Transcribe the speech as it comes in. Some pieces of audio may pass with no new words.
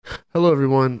Hello,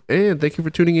 everyone, and thank you for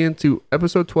tuning in to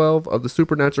episode 12 of the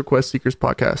Supernatural Quest Seekers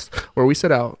podcast, where we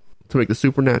set out to make the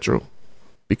supernatural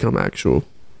become actual.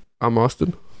 I'm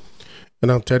Austin.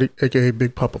 And I'm Teddy, aka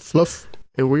Big Papa Fluff.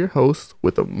 And we're your hosts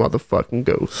with a motherfucking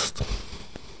ghost.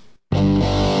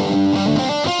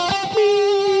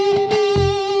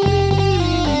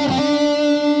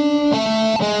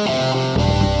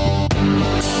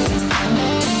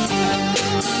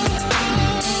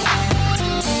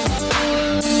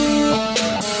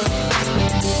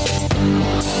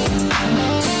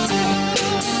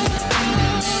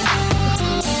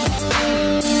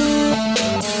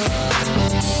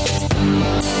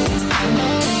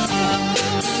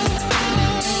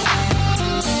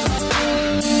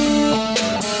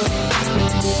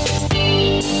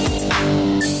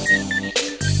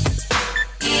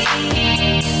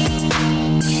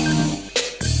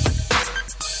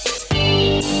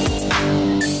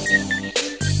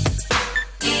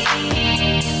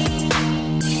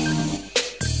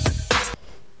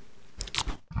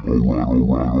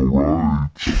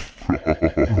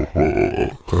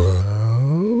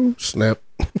 Snap.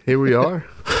 Here we are,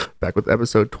 back with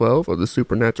episode 12 of the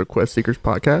Supernatural Quest Seekers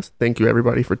podcast. Thank you,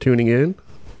 everybody, for tuning in.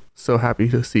 So happy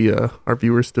to see our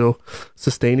viewers still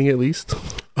sustaining, at least.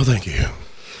 Oh, thank you.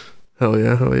 Hell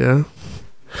yeah, hell yeah.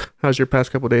 How's your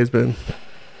past couple days been?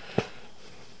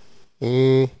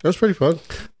 It was pretty fun.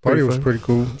 Party was pretty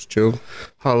cool. It was chill.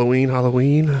 Halloween.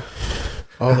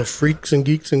 All the freaks and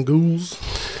geeks and ghouls.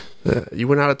 You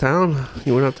went out of town?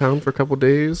 You went out of town for a couple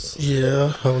days?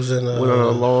 Yeah, I was in went on a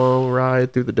long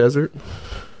ride through the desert.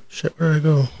 Shit, where'd I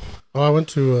go? Oh, I went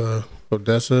to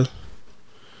Odessa.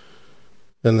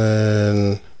 And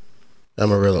then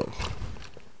Amarillo,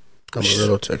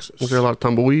 Texas. Was there a lot of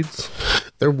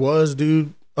tumbleweeds? There was,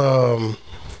 dude. The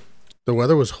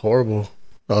weather was horrible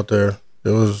out there. It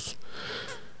was...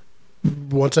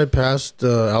 Once I passed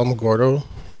Alamogordo,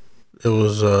 it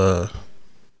was...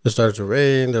 It started to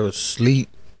rain. There was sleet.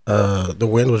 The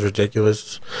wind was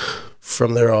ridiculous.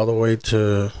 From there all the way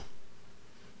to...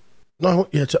 all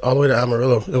the way to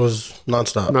Amarillo. It was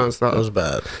nonstop. It was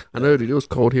bad. I know, dude. It was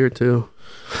cold here, too.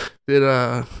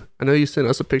 I know you sent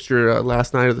us a picture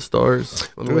last night of the stars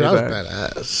on the way back.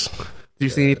 That was badass. Did you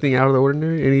see anything out of the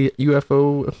ordinary? Any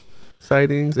UFO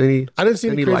sightings? I didn't see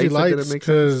any crazy lights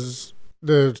because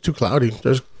it's too cloudy.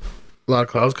 There's a lot of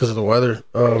clouds because of the weather.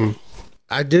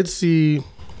 I did see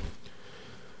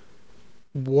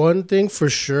one thing for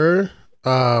sure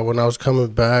when I was coming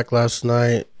back last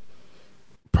night,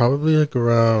 probably like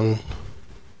around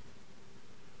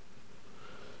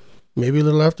maybe a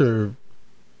little after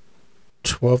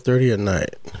 12:30 at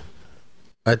night.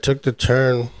 I took the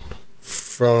turn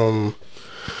from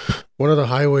one of the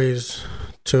highways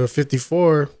to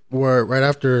 54, where right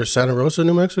after Santa Rosa,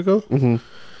 New Mexico. Mm-hmm.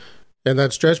 And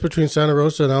that stretch between Santa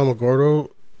Rosa and Alamogordo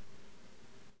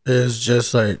is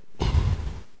just like,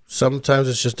 sometimes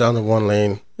it's just down to one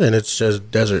lane and it's just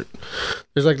desert.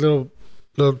 There's like little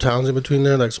towns in between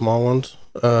there, like small ones,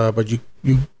 but you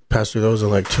pass through those in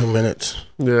like 2 minutes.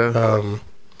 Yeah.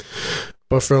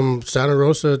 But from Santa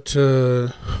Rosa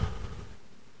to,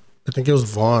 I think it was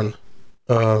Vaughn,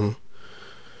 right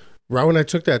when I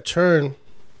took that turn,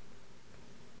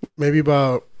 maybe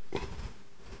about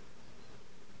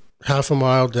half a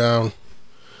mile down,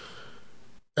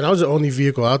 and I was the only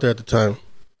vehicle out there at the time.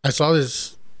 I saw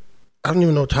this. I don't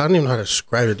even know how to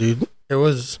describe it, dude. It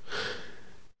was,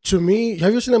 to me.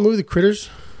 Have you ever seen that movie, The Critters?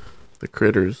 The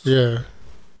Critters. Yeah,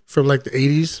 from like the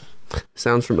 80s.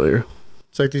 Sounds familiar.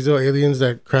 It's like these little aliens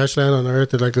that crash land on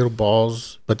Earth. They're like little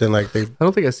balls, but then like they. I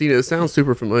don't think I've seen it. It sounds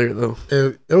super familiar though.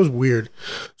 It was weird.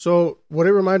 So what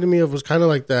it reminded me of was kind of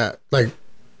like that, like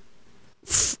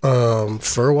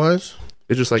fur wise.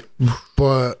 It's just like,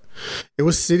 but it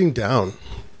was sitting down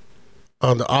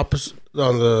on the opposite,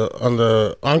 on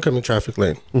the oncoming traffic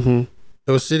lane. Mm-hmm.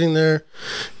 It was sitting there,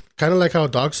 kind of like how a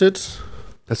dog sits.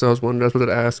 That's what I was wondering. That's what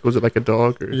I'd ask. Was it like a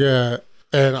dog? Or? Yeah,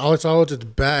 and all I saw was its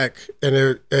back, and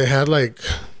it had like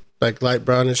light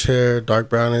brownish hair, dark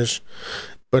brownish,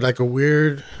 but like a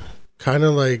weird kind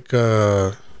of like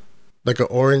an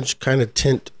orange kind of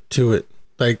tint to it.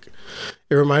 Like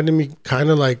it reminded me kind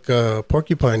of like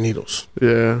porcupine needles.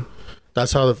 Yeah.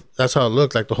 That's how it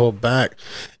looked, like the whole back,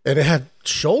 and it had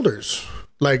shoulders,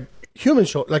 like human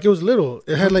shoulder, like it was little.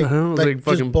 It had like just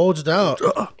fucking bulged out,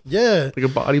 yeah, like a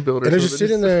bodybuilder. And it was just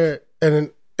sitting there,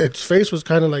 and its face was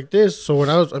kind of like this. So when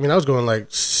I was going like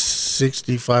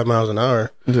 65 miles an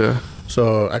hour. Yeah.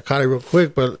 So I caught it real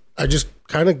quick, but I just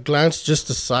kind of glanced just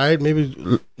aside,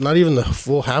 maybe not even the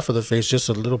full half of the face, just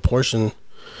a little portion,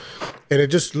 and it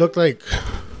just looked like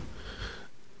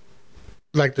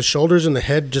like the shoulders and the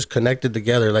head just connected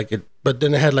together, like it. But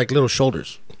then it had like little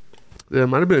shoulders. Yeah, it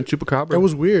might have been a chupacabra. It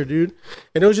was weird, dude.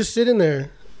 And it was just sitting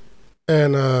there,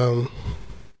 and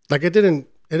like it didn't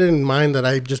mind that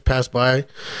I just passed by.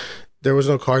 There was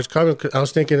no cars coming. I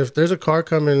was thinking if there's a car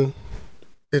coming,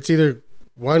 it's either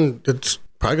one, it's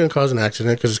probably gonna cause an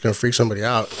accident because it's gonna freak somebody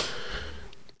out,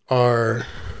 or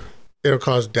it'll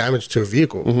cause damage to a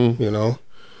vehicle. Mm-hmm. You know.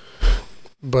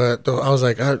 But I was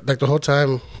like the whole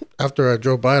time after I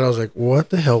drove by it, I was like,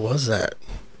 "What the hell was that?"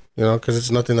 You know, because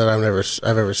it's nothing that I've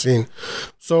ever seen.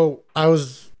 So I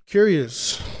was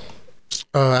curious.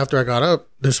 After I got up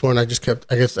this morning, I just kept.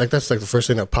 I guess like that's like the first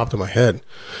thing that popped in my head.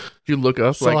 Did you look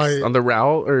up on the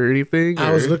route or anything?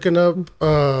 I was looking up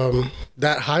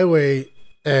that highway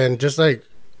and just like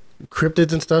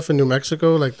cryptids and stuff in New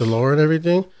Mexico, like the lore and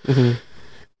everything. Mm-hmm.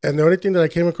 And the only thing that I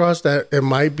came across that it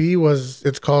might be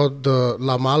it's called the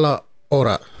La Mala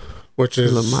Hora, which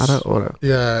is La Mala Hora.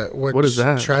 Yeah, what is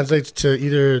that? Translates to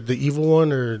either the evil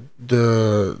one or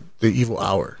the evil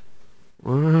hour.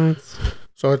 What?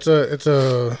 So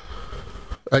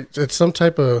it's some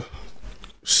type of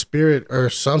spirit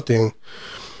or something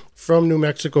from New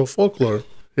Mexico folklore.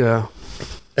 Yeah.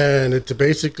 And it's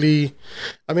basically,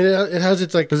 I mean, it has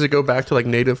its like. Does it go back to like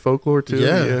native folklore too?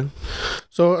 Yeah.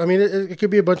 So I mean, it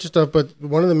could be a bunch of stuff, but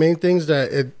one of the main things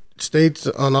that it states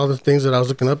on all the things that I was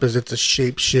looking up is it's a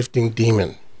shape-shifting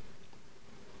demon.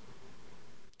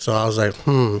 So I was like,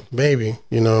 maybe,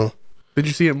 you know. Did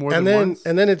you see it more than once?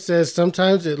 And then it says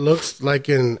sometimes it looks like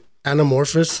an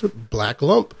anamorphous black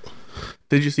lump.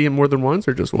 Did you see it more than once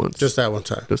or just once? Just that one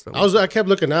time. Just that one. I kept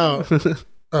looking out.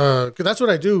 Cause that's what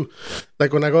I do.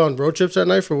 Like when I go on road trips at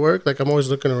night for work, like I'm always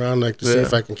looking around like to see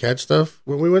if I can catch stuff.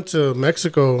 When we went to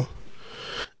Mexico,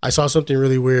 I saw something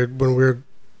really weird. When we were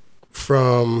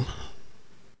from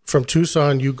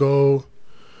Tucson, you go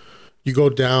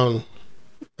down,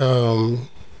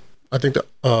 I think the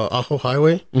Ajo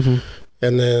Highway, mm-hmm.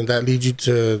 and then that leads you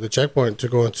to the checkpoint to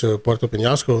go into Puerto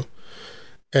Peñasco,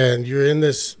 and you're in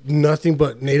this nothing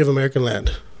but Native American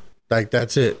land, like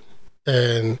that's it.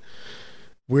 And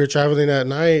we were traveling at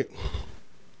night,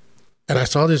 and I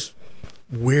saw this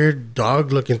weird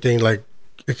dog-looking thing. Like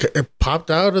it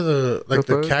popped out of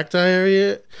the cacti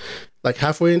area, like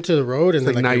halfway into the road, and it's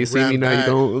then like now you see me, now you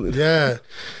don't. Yeah.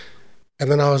 And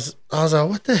then I was like,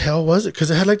 what the hell was it? Because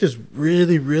it had like this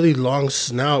really, really long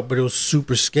snout, but it was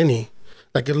super skinny.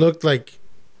 Like it looked like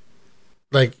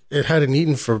it hadn't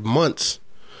eaten for months.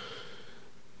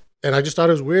 And I just thought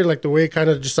it was weird, like the way it kind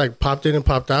of just like popped in and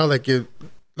popped out, like it.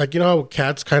 Like, you know how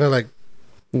cats kind of like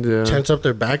tense up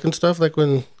their back and stuff? Like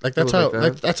when, like that's how,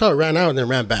 like that's how it ran out and then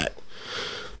ran back.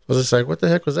 I was just like, what the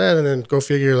heck was that? And then go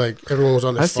figure, like everyone was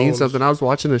on their phones. I've seen something. I was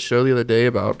watching a show the other day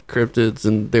about cryptids,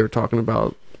 and they were talking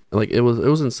about like it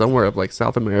was in somewhere of like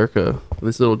South America.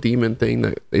 This little demon thing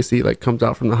that they see like comes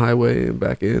out from the highway and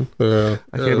back in. I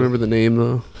can't remember the name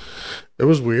though. It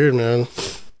was weird, man.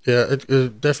 Yeah,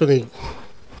 it definitely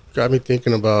got me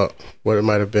thinking about what it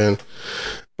might have been.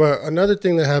 But another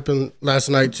thing that happened last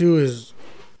night too is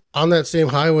on that same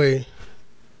highway,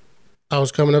 I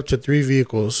was coming up to 3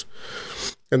 vehicles.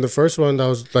 And the first one that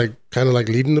was like kind of like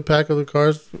leading the pack of the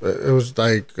cars, it was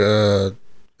like it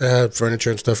had furniture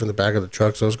and stuff in the back of the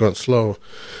truck, so I was going slow.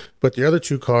 But the other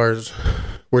 2 cars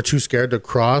were too scared to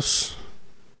cross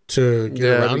to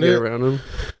get around it.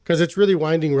 Because it's really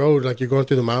winding road, like you're going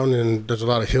through the mountain and there's a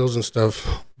lot of hills and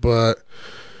stuff. But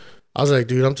I was like,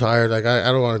 dude, I'm tired. Like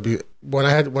I don't want to be. When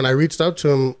I reached up to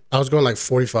him, I was going like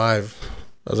 45.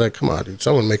 I was like, come on, dude,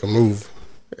 someone make a move,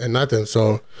 and nothing.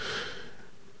 So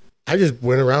I just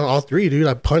went around all 3, dude.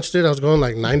 I punched it. I was going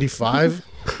like 95,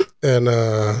 and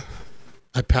I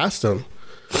passed him.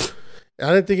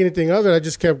 I didn't think anything of it. I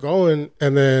just kept going,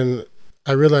 and then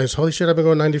I realized, holy shit, I've been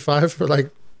going 95 for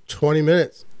like 20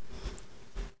 minutes,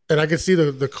 and I could see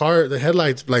the car, the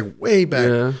headlights like way back.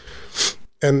 Yeah.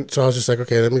 And so I was just like,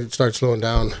 okay, let me start slowing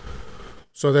down.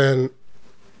 So then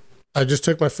I just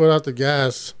took my foot out the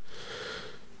gas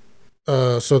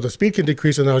so the speed can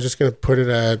decrease, and I was just going to put it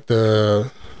at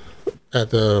the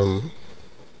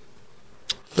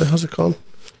how's it called?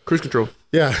 Cruise control.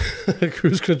 Yeah,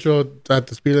 cruise control at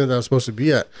the speed limit that I was supposed to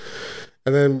be at.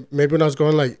 And then maybe when I was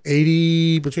going like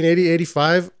 80, between 80 and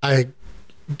 85, I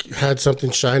had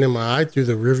something shine in my eye through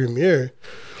the rearview mirror.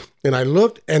 And I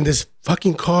looked, and this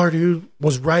fucking car, dude,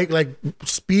 was right, like,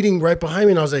 speeding right behind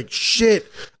me. And I was like, shit,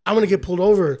 I'm going to get pulled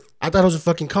over. I thought it was a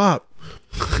fucking cop.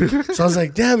 So I was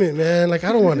like, damn it, man. Like,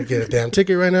 I don't want to get a damn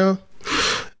ticket right now.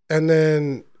 And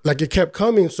then, like, it kept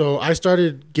coming. So I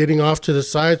started getting off to the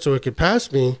side so it could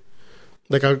pass me.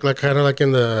 Like, I kind of like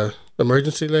in the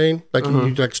emergency lane. Like,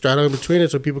 you like straddle in between it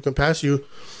so people can pass you.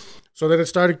 So then it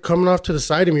started coming off to the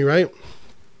side of me, right?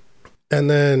 And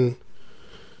then,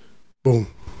 boom,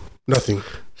 nothing.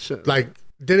 Shit. Like,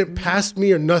 didn't pass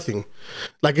me or nothing.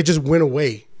 Like, it just went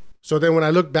away. So then when I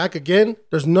looked back again,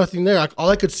 there's nothing there. Like, all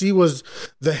I could see was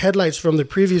the headlights from the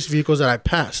previous vehicles that I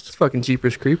passed. It's fucking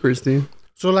Jeepers Creepers, dude.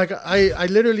 So, like, I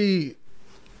literally,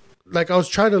 like, I was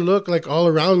trying to look, like, all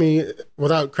around me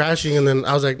without crashing. And then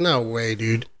I was like, no way,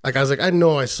 dude. Like, I was like, I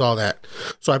know I saw that.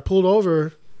 So I pulled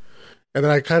over. And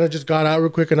then I kind of just got out real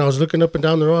quick, and I was looking up and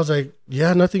down the road. I was like,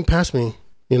 yeah, nothing passed me.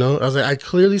 You know, I was like, I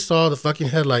clearly saw the fucking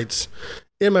headlights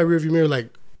in my rearview mirror.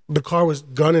 Like, the car was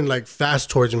gunning, like, fast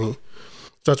towards me.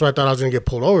 So that's why I thought I was going to get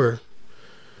pulled over.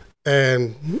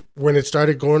 And when it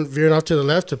started veering off to the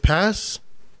left to pass,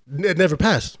 it never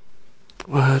passed.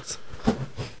 What?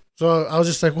 So I was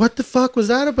just like, what the fuck was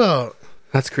that about?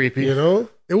 That's creepy. You know?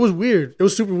 It was weird. It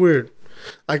was super weird.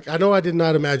 Like, I know I did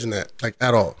not imagine that, like,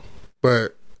 at all.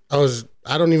 But I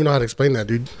don't even know how to explain that,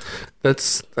 dude.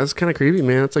 That's kind of creepy,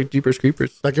 man. It's like Jeepers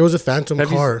Creepers. Like, it was a phantom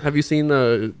car. Have you seen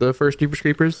the first Jeepers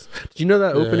Creepers? Did you know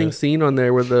that opening scene on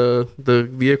there where the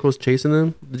vehicle's chasing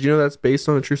them? Did you know that's based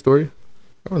on a true story?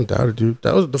 I don't doubt it, dude.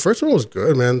 That was the first one was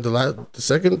good, man. The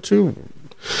second two.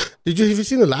 Have you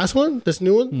seen the last one? This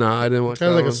new one? Nah, I didn't watch. Kind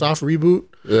of like a soft reboot.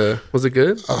 Yeah. Was it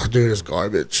good? Oh, dude, it's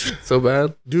garbage. So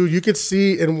bad, dude. You could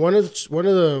see in one of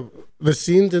the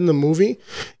scenes in the movie,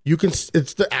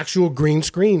 it's the actual green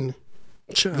screen.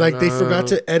 Like, they forgot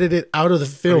to edit it out of the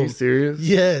film. Are you serious?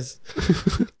 Yes.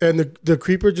 And the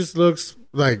creeper just looks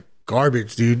like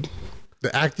garbage, dude.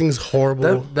 The acting's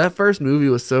horrible. That first movie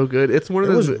was so good. It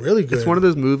was really good. It's one of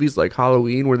those movies like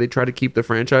Halloween where they try to keep the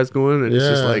franchise going, and it's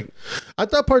just like. I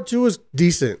thought part 2 was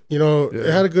decent. You know,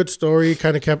 it had a good story.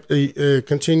 Kind of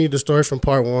continued the story from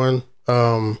part 1.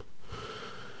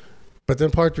 But then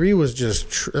part 3 was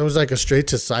just it was like a straight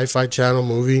to Sci-Fi Channel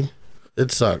movie.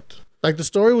 It sucked. Like, the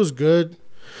story was good,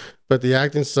 but the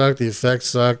acting sucked. The effects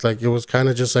sucked. Like, it was kind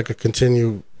of just like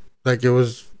like, it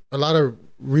was a lot of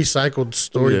recycled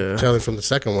storytelling from the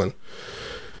second one.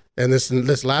 And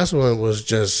this last one was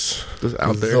just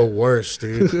out there. The worst,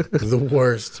 dude. The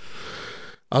worst.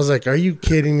 I was like, are you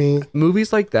kidding me?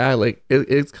 Movies like that, like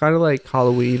it's kind of like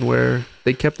Halloween where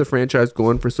they kept the franchise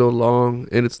going for so long,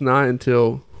 and it's not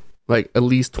until like at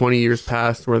least 20 years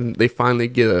past where they finally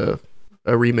get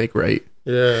a remake right.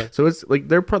 Yeah. So it's like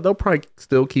they'll probably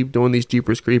still keep doing these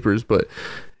Jeepers Creepers, but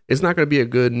it's not going to be a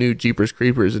good new Jeepers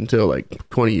Creepers until like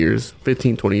 20 years,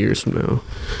 15, 20 years from now.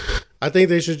 I think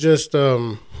they should just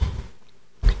cut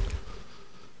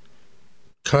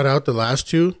out the last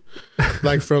two,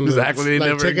 like from exactly,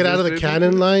 like take it out of the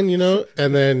canon line, you know,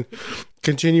 and then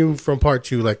continue from part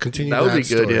 2. Like, continue that would be good.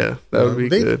 Story. Yeah, that would be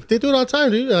good. They do it all the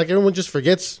time, dude. Like, everyone just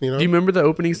forgets, you know. Do you remember the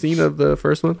opening scene of the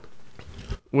first one?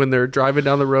 When they're driving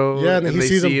down the road, yeah, and he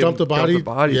sees him dump the body.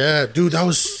 Yeah, dude, that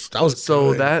was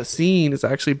so good. That scene is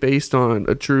actually based on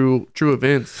a true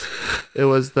events. It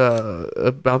was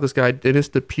about this guy Dennis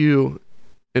Depew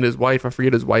and his wife. I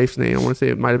forget his wife's name. I want to say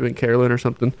it might have been Carolyn or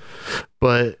something,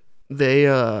 but they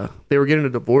were getting a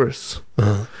divorce.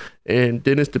 Uh-huh. And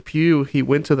Dennis Depew, he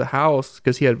went to the house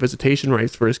because he had visitation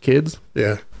rights for his kids.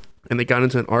 Yeah, and they got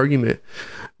into an argument.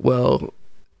 Well,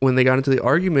 when they got into the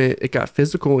argument, it got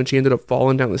physical, and she ended up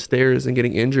falling down the stairs and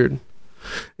getting injured.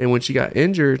 And when she got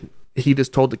injured, he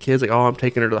just told the kids, like, oh, I'm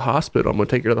taking her to the hospital. I'm going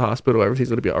to take her to the hospital. Everything's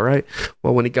going to be all right.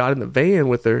 Well, when he got in the van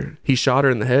with her, he shot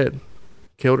her in the head,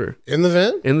 killed her. In the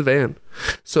van? In the van.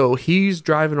 So he's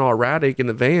driving all erratic in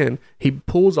the van. He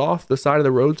pulls off the side of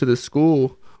the road to the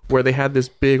school where they had this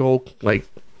big old, like,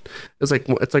 it's like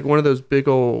one of those big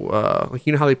old, like,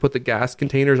 you know how they put the gas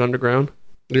containers underground?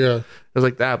 Yeah. It was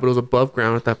like that, but it was above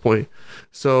ground at that point.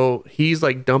 So he's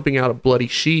like dumping out a bloody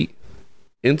sheet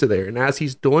into there. And as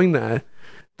he's doing that,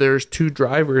 there's 2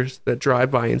 drivers that drive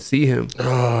by and see him.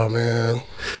 Oh, man.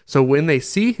 So when they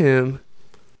see him,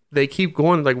 they keep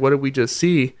going like, what did we just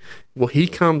see? Well, he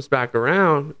comes back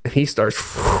around and he starts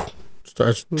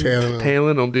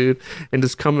tailing them, dude, and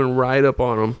just coming right up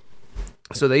on them.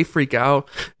 So they freak out.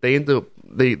 They're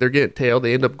getting tailed.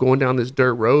 They end up going down this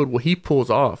dirt road. Well, he pulls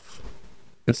off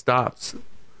and stops,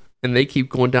 and they keep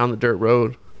going down the dirt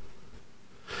road.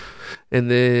 And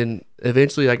then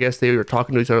eventually, I guess they were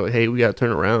talking to each other like, hey, we got to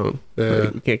turn around. Yeah.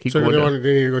 Like, we can't keep going down.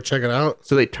 They need to go check it out.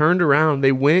 So they turned around.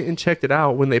 They went and checked it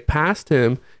out. When they passed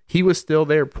him, he was still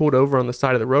there, pulled over on the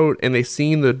side of the road, and they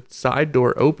seen the side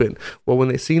door open. Well, when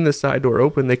they seen the side door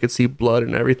open, they could see blood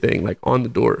and everything like on the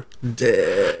door.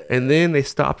 Damn. And then they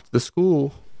stopped the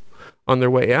school on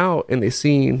their way out, and they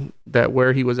seen that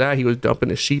where he was at, he was dumping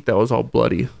a sheet that was all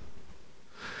bloody.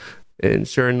 And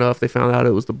sure enough, they found out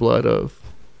it was the blood of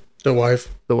the wife.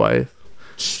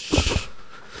 So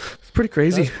pretty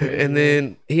crazy. And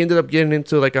then he ended up getting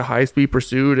into like a high speed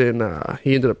pursuit, and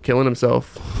he ended up killing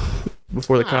himself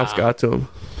before the cops got to him.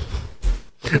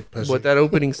 But that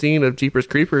opening scene of Jeepers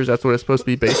Creepers, that's what it's supposed to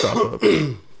be based off of.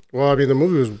 Well, I mean, the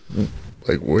movie was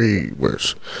like way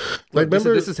worse. Like, look,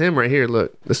 remember, this is him right here.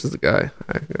 Look, this is the guy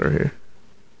right here.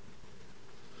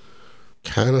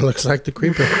 Kind of looks like the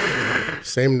creeper.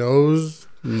 Same nose,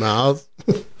 mouth.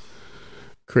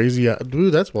 Crazy.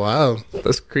 Dude, that's wild.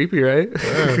 That's creepy, right?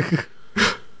 Yeah.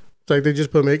 It's like they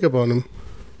just put makeup on him.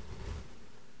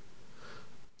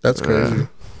 That's crazy.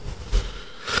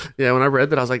 Yeah, when I read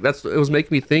that, I was like, it was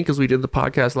making me think, because we did the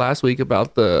podcast last week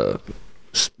about the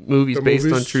movies based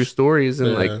on true stories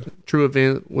and like true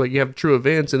event. Well, you have true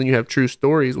events and then you have true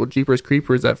stories. Well, Jeepers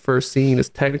Creepers, that first scene is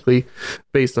technically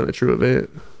based on a true event.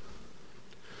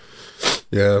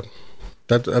 Yeah,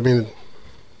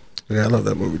 I love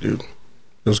that movie, dude.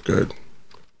 It was good.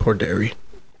 Poor Derry.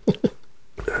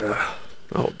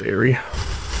 Oh, Derry.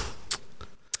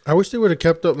 I wish they would have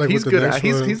kept up. Like, he's with the good.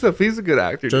 Next one. He's a good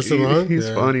actor. Justin Long? He's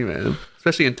funny, man.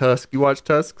 Especially in Tusk. You watch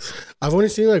Tusks? I've only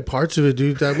seen like parts of it,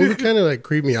 dude. That movie kind of like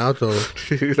creeped me out, though.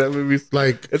 That movie's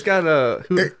like, it's got a.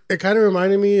 It kind of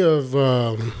reminded me of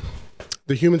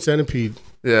the Human Centipede.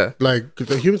 Yeah, like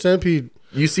the Human Centipede.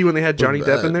 You see when they had Johnny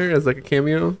Depp in there as like a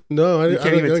cameo? No, I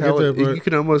can't even tell it. You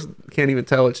can almost can't even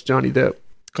tell it's Johnny Depp.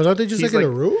 Because aren't they just like in a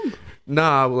room?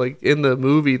 Nah, like in the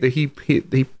movie that he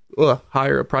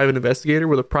hire a private investigator,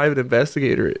 where the private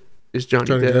investigator is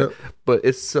Johnny Depp. But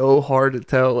it's so hard to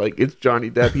tell like it's Johnny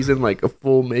Depp. He's in like a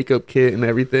full makeup kit and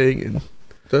everything, and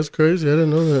that's crazy. I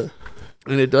didn't know that.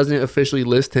 And it doesn't officially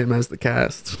list him as the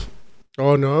cast.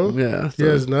 Oh no! Yeah, he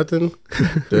has nothing.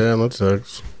 Damn, that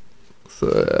sucks.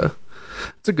 So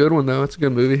it's a good one though. It's a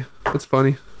good movie. It's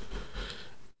funny.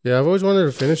 Yeah, I've always wanted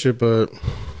to finish it, but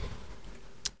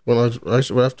when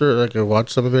after like I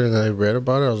watched some of it and I read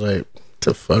about it, I was like,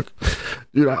 the fuck,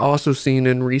 dude. I also seen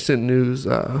in recent news.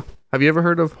 Have you ever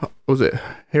heard of, was it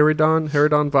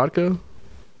Haridon vodka?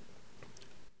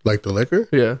 Like the liquor?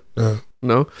 Yeah.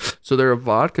 No. So they're a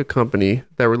vodka company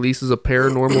that releases a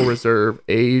paranormal reserve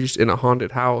aged in a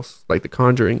haunted house, like The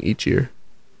Conjuring, each year.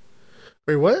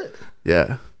 Wait, what?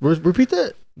 Yeah. Repeat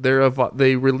that.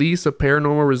 They release a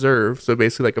paranormal reserve, so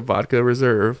basically like a vodka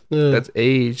reserve that's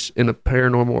aged in a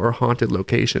paranormal or haunted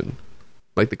location,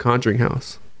 like The Conjuring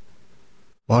house.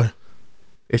 Why?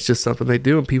 It's just something they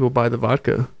do, and people buy the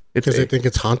vodka. Because they think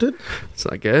it's haunted? So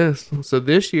I guess. So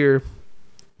this year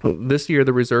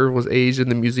the reserve was aged in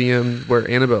the museum where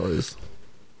Annabelle is.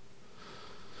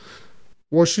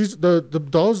 Well, she's the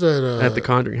dolls at the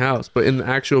Conjuring house, but in the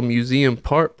actual museum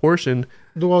portion.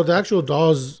 Well, the actual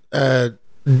dolls at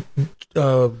Zach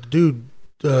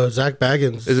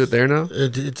Baggins. Is it there now?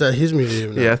 It's at his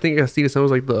museum now. Yeah, I think I seen it. Someone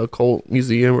was like the occult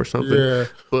museum or something. Yeah.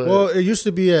 But well, it used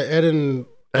to be at Ed and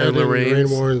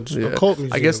Warren's occult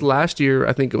museum. I guess last year,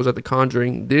 I think it was at the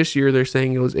Conjuring. This year, they're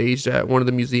saying it was aged at one of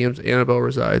the museums Annabelle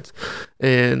resides.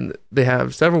 And they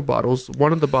have several bottles.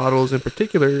 One of the bottles in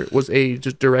particular was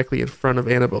aged directly in front of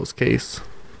Annabelle's case.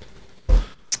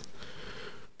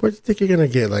 Where do you think you're going to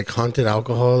get? Like haunted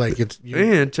alcohol? Like it's...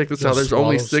 Man, check this out. There's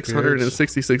only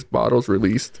 666 bottles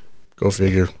released. Go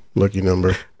figure. Lucky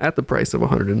number. At the price of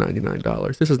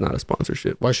 $199. This is not a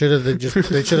sponsorship. Why should they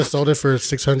should have sold it for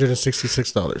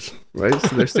 $666? Right?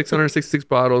 So there's 666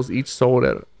 bottles, each sold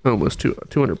at almost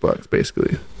 $200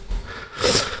 basically.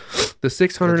 The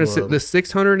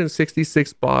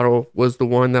 666 bottle was the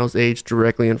one that was aged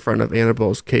directly in front of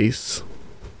Annabelle's case.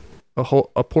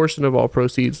 A portion of all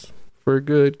proceeds for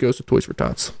good goes to Toys for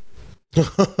Tots.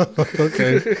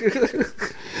 Okay.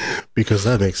 Because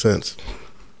that makes sense.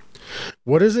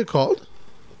 What is it called?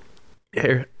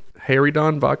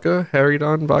 Haridon vodka.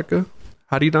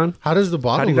 Haridon. How does the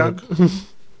bottle look?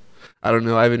 I don't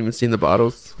know. I haven't even seen the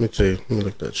bottles. Let me see. Let me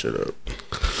look that shit up.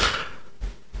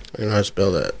 I don't know how to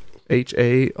spell that.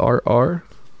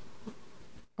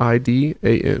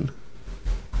 HARRIDAN.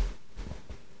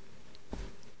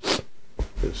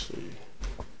 Let's see.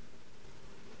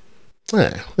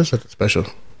 Yeah, that's nothing special.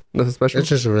 Nothing special? It's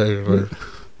just a regular.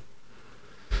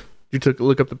 You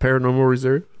look up the paranormal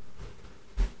reserve?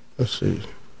 Let's see.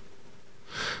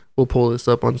 We'll pull this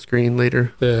up on screen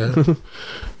later. Yeah.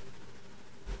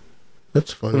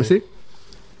 That's funny. Let me see.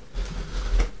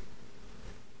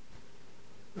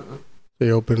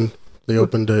 They opened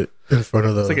it in front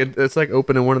of the... It's like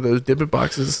opening one of those Dippet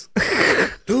boxes.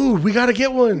 Dude, we got to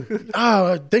get one.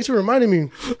 Thanks for reminding me.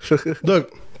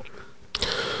 Look.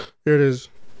 Here it is.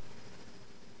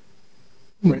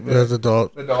 Right there. There's the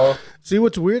doll. The doll. See,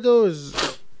 what's weird though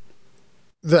is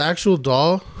the actual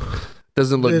doll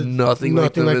doesn't look nothing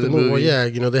like the movie. Well, yeah,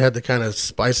 they had to kind of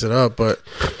spice it up, but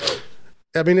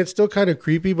I mean, it's still kind of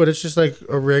creepy, but it's just like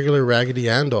a regular Raggedy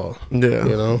Ann doll. Yeah.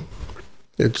 You know?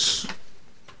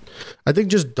 I think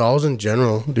just dolls in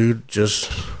general, dude,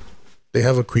 they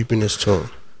have a creepiness to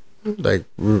them. Like,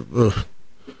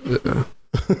 yeah.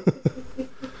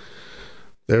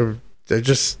 they're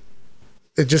just,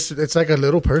 it's like a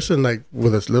little person, like,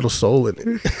 with a little soul in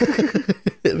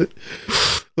it.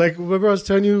 Like, remember I was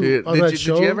telling you, dude, on that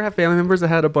show? Did you ever have family members that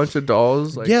had a bunch of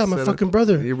dolls? Like, yeah, my fucking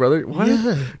brother. Your brother? What?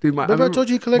 Yeah. Dude, remember I told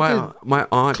you he collected my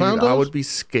aunt, clown dude, dolls? I would be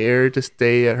scared to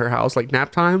stay at her house. Like,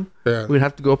 nap time, we'd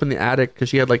have to go up in the attic because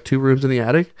she had, like, 2 rooms in the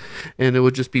attic. And it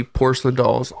would just be porcelain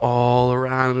dolls all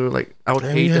around. And, like, I would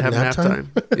hate to have nap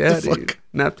time. Yeah, dude.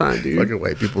 Nap time, dude. Fucking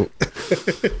white people.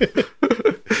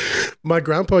 My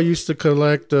grandpa used to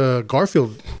collect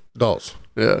Garfield dolls.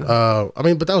 Yeah. I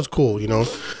mean, but that was cool, you know.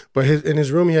 But in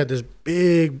his room, he had this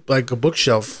big, like, a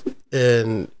bookshelf.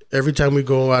 And every time we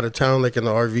go out of town, like in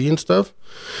the RV and stuff,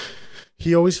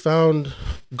 he always found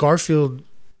Garfield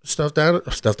stuffed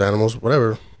animals,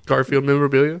 whatever. Garfield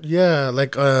memorabilia? Yeah,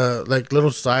 like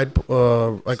little side,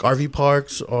 like RV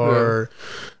parks or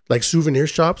like souvenir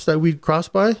shops that we'd cross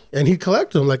by. And he'd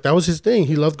collect them. Like, that was his thing.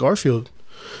 He loved Garfield.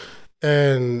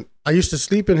 And I used to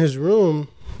sleep in his room.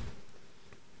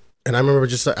 And I remember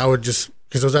I would just,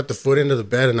 because I was at the foot end of the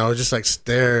bed, and I would just like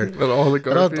stare at all the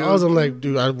Garfield. I'm like,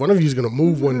 dude, one of you is gonna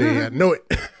move one day. I know it.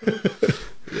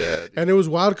 Yeah. Dude. And it was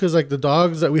wild because like the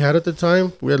dogs that we had at the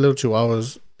time, we had little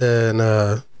Chihuahuas,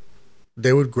 and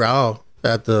they would growl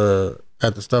at the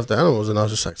stuffed animals, and I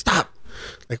was just like, stop!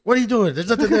 Like, what are you doing? There's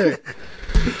nothing there.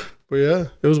 But yeah,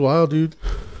 it was wild, dude.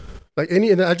 Like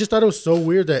and I just thought it was so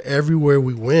weird that everywhere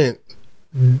we went,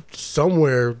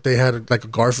 somewhere they had like a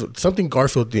Garfield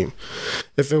theme.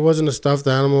 If it wasn't a stuffed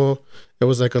animal, it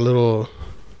was like a little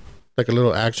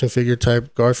action figure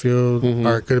type Garfield,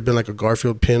 or it could have been like a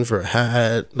Garfield pin for a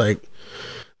hat. Like,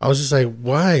 I was just like,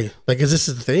 why? Like, is this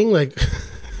a thing? Like,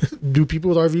 do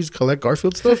people with RVs collect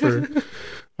Garfield stuff or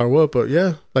what? But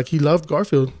yeah, like, he loved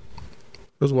Garfield.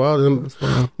 It was wild. And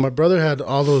my brother had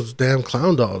all those damn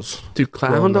clown dolls. Dude,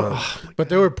 clown dolls? Oh, but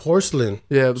they were porcelain.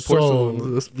 Yeah, the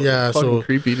porcelain was fucking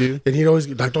creepy, dude. And he'd always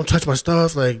like, don't touch my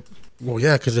stuff. Like, well,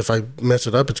 yeah, because if I mess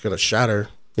it up, it's going to shatter,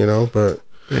 you know? But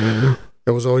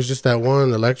it was always just that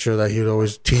one lecture that he would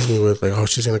always tease me with. Like, oh,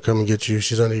 she's going to come and get you.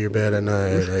 She's under your bed at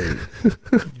night. Like,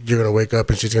 you're going to wake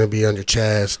up and she's going to be on your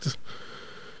chest.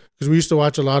 Because we used to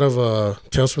watch a lot of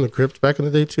Tales from the Crypt back in the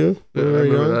day too. Yeah, I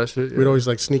remember that shit. Yeah. We'd always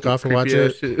like sneak off and watch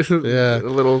it. Shit. Yeah, that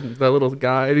little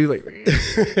guy. And he's like,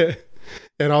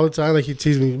 and all the time, like, he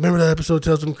teased me. Remember that episode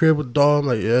Tales from the Crypt with the dog? I'm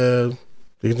like, yeah,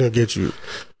 he's gonna get you.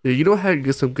 Yeah, you know what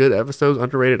had some good episodes,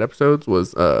 underrated episodes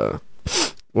was what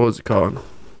was it called?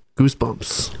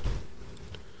 Goosebumps.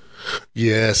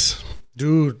 Yes.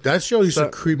 Dude, that show used to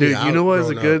creep me out. You know what is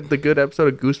the good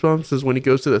episode of Goosebumps is when he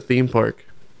goes to the theme park.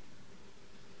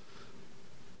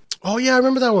 Oh yeah, I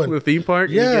remember that one. The theme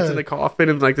park. Yeah, and he gets in the coffin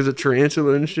and like there's a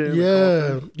tarantula and shit.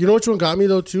 Yeah, you know which one got me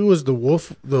though too was the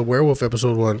werewolf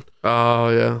episode one. Oh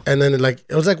yeah. And then it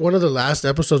was like one of the last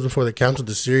episodes before they canceled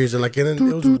the series, and like and then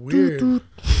it was weird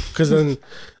because then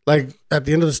like at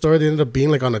the end of the story they ended up being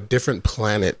like on a different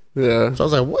planet. Yeah. So I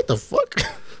was like, what the fuck?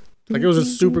 Like, it was a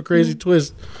super crazy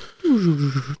twist.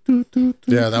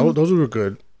 Yeah, those were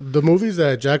good. The movies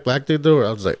that Jack Black did though,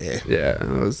 I was like, eh. Yeah,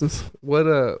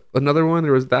 another one?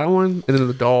 There was that one, and then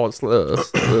the doll. Was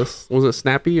it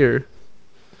Snappy or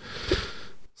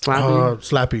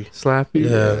Slappy? Slappy.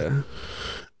 Yeah.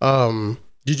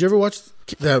 Did you ever watch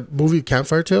that movie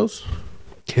Campfire Tales?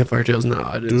 Campfire Tales? No,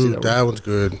 I didn't see that one. That one's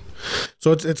good.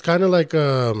 So it's kind of like.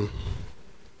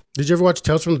 Did you ever watch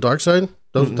Tales from the Dark Side?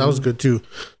 That was good too.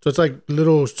 So it's like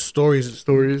little stories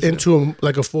into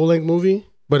a full length movie.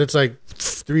 But it's like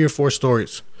 3 or 4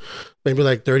 stories, maybe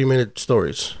like 30-minute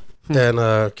stories.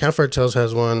 And Campfire Tales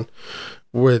has one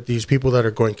with these people that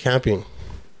are going camping,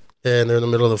 and they're in the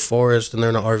middle of the forest, and they're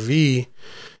in an RV,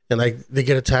 and like they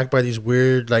get attacked by these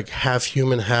weird, like half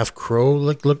human, half crow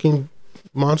like looking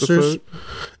monsters.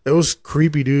 It was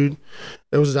creepy, dude.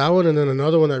 It was that one, and then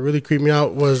another one that really creeped me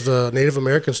out was the Native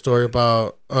American story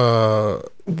about a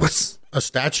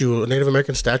Native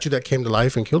American statue that came to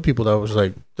life and killed people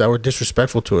that were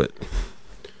disrespectful to it.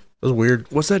 It was weird.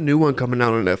 What's that new one coming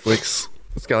out on Netflix?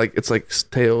 It's like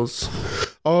Tales.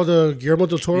 Oh, the Guillermo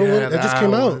del Toro one? That just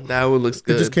came out. That one looks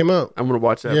good. It just came out. I'm gonna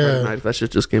watch that tonight. That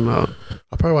shit just came out.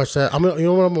 I'll probably watch that. You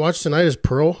know what I'm gonna watch tonight is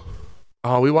Pearl.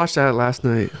 Oh, we watched that last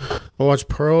night. I'll watch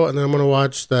Pearl, and then I'm gonna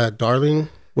watch that Darling.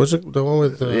 What's it? The one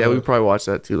with yeah, we probably watch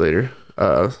that too later.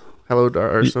 Hello,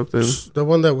 or something. The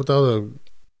one that with all the.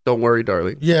 Don't worry,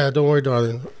 darling. Yeah, Don't Worry,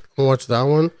 Darling. I'm gonna watch that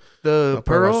one. The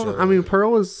Pearl. I mean,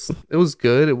 Pearl was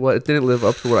good. It didn't live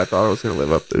up to what I thought it was gonna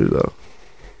live up to though.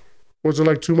 Was it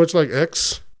like too much like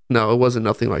X? No, it wasn't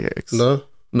nothing like X. No,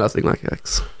 nothing like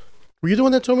X. Were you the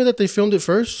one that told me that they filmed it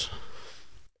first?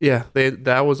 Yeah,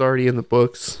 that was already in the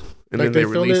books, and like then they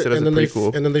released it as a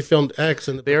prequel. And then they filmed X,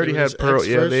 and they already had Pearl.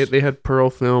 Yeah, they had Pearl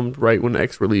filmed right when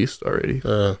X released already.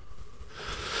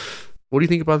 What do you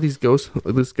think about this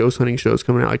ghost hunting shows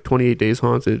coming out, like 28 Days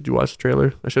Haunted? Did you watch the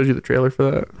trailer? I showed you the trailer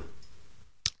for that.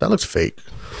 That looks fake.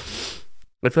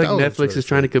 I feel like Netflix is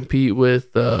trying to compete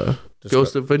with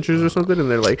Ghost Adventures or something, and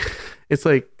they're like, it's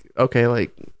like, okay,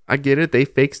 like I get it, they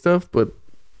fake stuff, but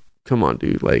come on,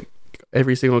 dude, like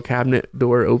every single cabinet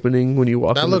door opening when you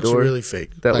walk in the door. That looks really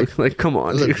fake. That looks like, come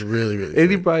on, dude. Looks really, really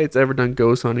Anybody fake. that's ever done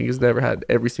ghost hunting has never had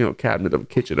every single cabinet of a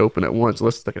kitchen open at once,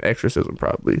 unless it's like an exorcism,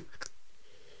 probably.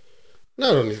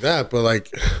 Not only that, but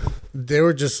like they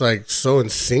were just like so in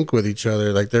sync with each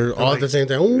other. Like they're all at the same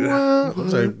time. What?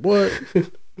 It's like what?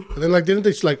 And then like didn't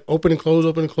they like open and close,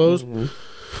 open and close? Mm-hmm.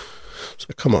 It's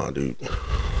like, come on, dude.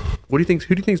 What do you think?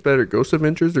 Who do you think's better, Ghost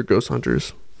Adventures or Ghost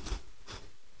Hunters?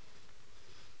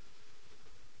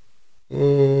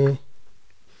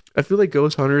 I feel like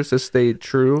Ghost Hunters has stayed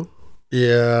true.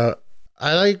 Yeah,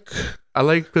 I like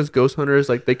because Ghost Hunters,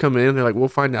 like they come in and they're like, we'll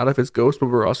find out if it's ghost, but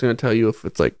we're also gonna tell you if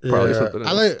it's like probably something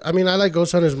else. I like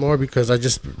Ghost Hunters more because I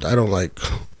don't like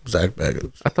Zach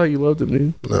Bagans. I thought you loved him,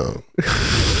 dude. No.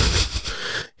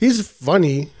 He's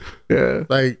funny. Yeah.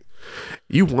 Like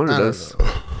you wanted us.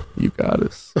 You got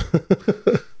us.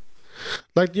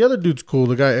 Like the other dude's cool.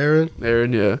 The guy Aaron,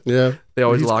 yeah. Yeah. They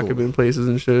always lock him in places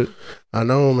and shit. I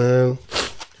know, man.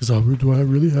 He's like, do I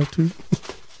really have to?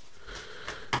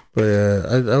 But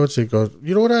yeah, I would say Ghost.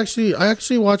 You know what? I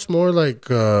actually watch more like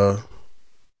that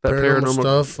paranormal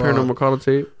stuff, paranormal call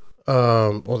tape.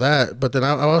 Well, that. But then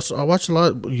I watch a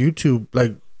lot of YouTube.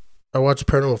 Like I watch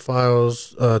Paranormal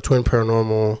Files, Twin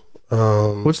Paranormal.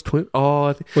 What's Twin?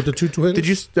 Oh, with the two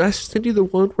twins. Did I send you the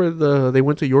one where they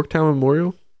went to Yorktown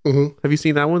Memorial? Mm-hmm. Have you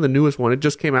seen that one? The newest one. It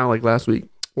just came out like last week.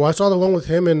 Well, I saw the one with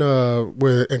him and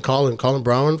Colin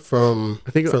Brown from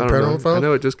Paranormal Files. I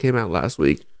know it just came out last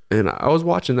week. And I was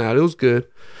watching that. It was good.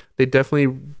 They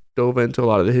definitely dove into a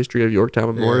lot of the history of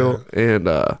Yorktown Memorial. Yeah. And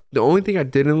the only thing I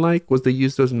didn't like was they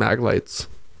used those mag lights.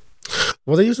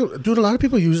 Well, they use them. Dude, a lot of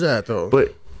people use that, though.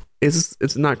 But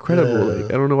it's not credible. Yeah.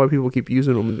 Like, I don't know why people keep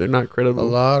using them. They're not credible. A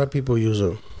lot of people use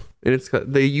them. And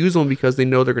they use them because they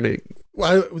know they're going to...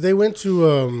 Well, they went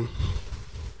to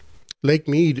Lake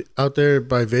Mead out there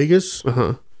by Vegas.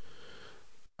 Uh-huh.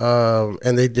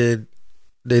 And they did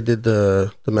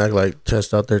the mag light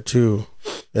test out there too,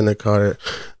 and they caught it.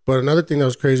 But another thing that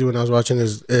was crazy when I was watching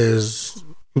is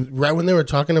right when they were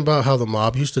talking about how the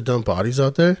mob used to dump bodies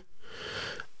out there,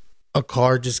 a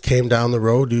car just came down the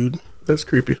road, dude. That's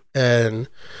creepy. And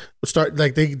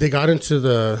they got into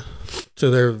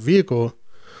their vehicle,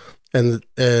 and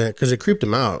because it creeped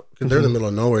them out because they're in the middle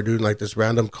of nowhere, dude. And like this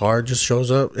random car just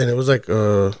shows up, and it was like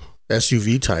a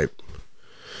SUV type.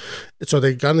 So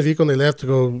they got in the vehicle and they left to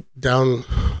go down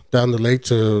the lake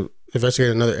to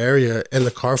investigate another area, and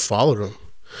the car followed them.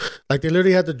 Like they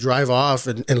literally had to drive off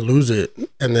and lose it,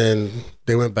 and then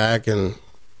they went back and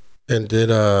did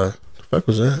the fuck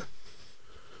was that?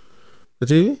 The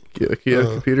TV? Yeah,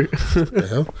 computer. The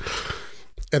hell?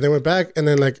 And they went back, and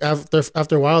then like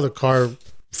after a while, the car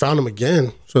found them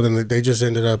again. So then they just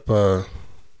ended up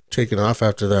taking off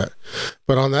after that.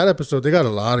 But on that episode, they got a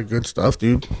lot of good stuff,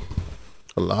 dude.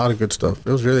 A lot of good stuff.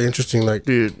 It was really interesting. Like,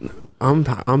 dude, I'm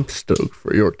stoked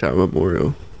for Yorktown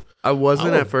Memorial. I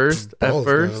wasn't at first.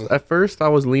 At first, I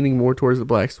was leaning more towards the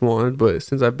Black Swan, but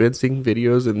since I've been seeing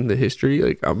videos and the history,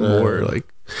 like I'm more like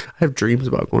I have dreams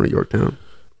about going to Yorktown.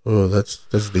 Oh, that's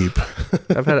deep.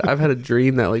 I've had a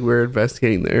dream that like we're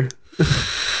investigating there.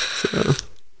 So.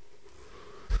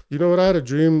 You know what? I had a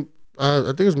dream. I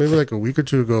think it was maybe like a week or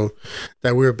two ago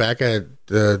that we were back at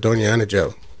Doña Ana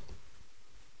jail.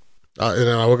 And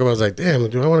then I woke up, I was like, damn,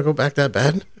 do I want to go back that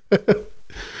bad? It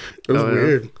was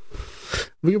weird.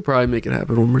 We could probably make it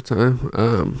happen one more time.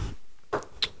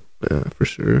 Yeah, for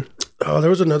sure. Oh, there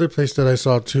was another place that I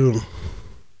saw too.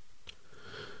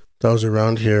 That was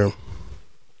around here.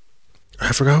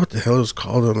 I forgot what the hell it was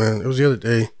called though, man. It was the other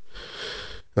day.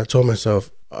 And I told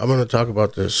myself, I'm going to talk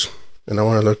about this. And I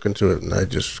want to look into it. And I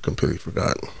just completely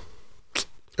forgot.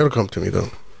 It'll come to me though.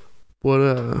 What,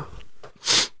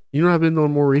 you know what I've been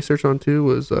doing more research on too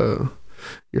was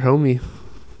your homie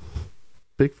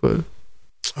Bigfoot.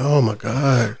 Oh my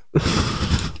god.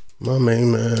 My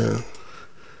main man.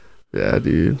 Yeah,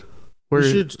 dude. We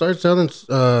should start selling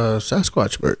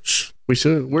Sasquatch merch. We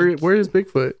should. Where is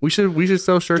Bigfoot? We should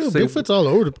sell shirts. Dude, Bigfoot's all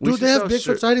over. Dude, they have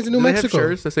Bigfoot sightings in New Mexico. They have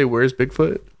shirts that say "Where's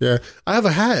Bigfoot?" Yeah, I have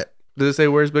a hat. Does it say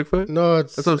 "Where's Bigfoot"? No,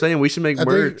 that's what I'm saying. We should make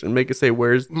merch and make it say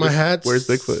 "Where's Where's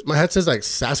Bigfoot?" My hat says like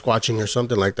Sasquatching or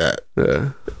something like that.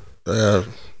 Yeah.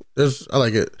 I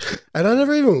like it, and I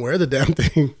never even wear the damn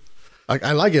thing. Like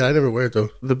I like it. I never wear it though.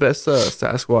 The best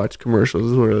Sasquatch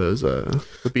commercials is one of those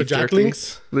the Jack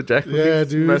Links. The Jack Links. Yeah,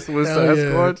 dude. Messing with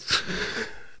Sasquatch. Yeah.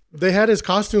 They had his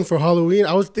costume for Halloween.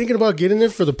 I was thinking about getting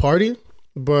it for the party,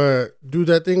 but dude,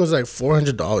 that thing was like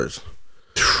 $400.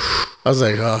 I was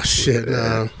like, oh shit,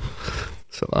 nah.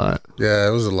 It's a lot. Yeah,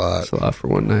 it was a lot. It's a lot for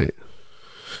one night.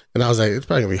 And I was like, it's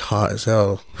probably gonna be hot as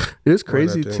hell. It is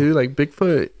crazy too. Like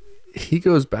Bigfoot, he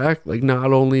goes back like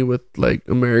not only with like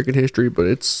American history, but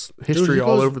it's history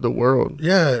all over the world.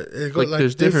 Yeah, it goes, like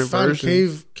there's different versions.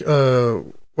 Cave.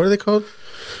 What are they called?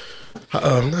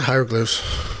 Not hieroglyphs.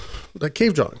 Like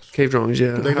cave drawings. Cave drawings,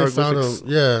 yeah. They found them.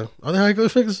 Yeah, are they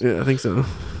hieroglyphics? Yeah, I think so.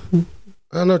 I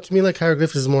don't know. To me, like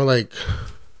hieroglyphs is more like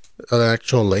an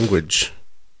actual language.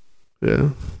 Yeah,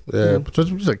 yeah. But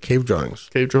it's like cave drawings.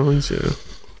 Cave drawings, yeah.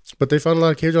 But they found a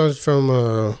lot of cave drawings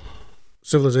from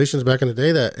civilizations back in the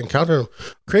day that encountered them.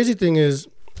 Crazy thing is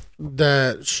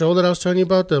that show that I was telling you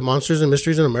about, the Monsters and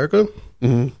Mysteries in America.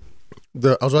 Mm-hmm.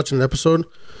 I was watching an episode,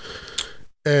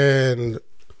 and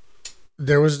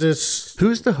there was this.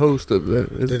 Who's the host of that?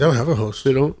 They don't have a host.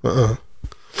 They don't.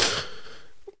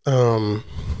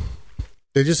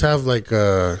 They just have like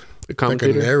a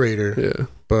narrator. Yeah,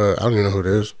 but I don't even know who it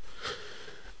is.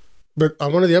 But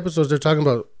on one of the episodes, they're talking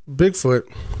about Bigfoot,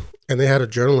 and they had a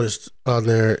journalist on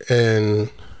there, and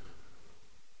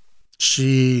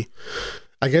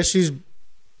I guess she's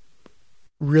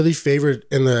really favored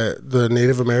in the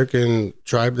Native American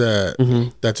tribe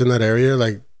that's in that area.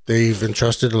 Like they've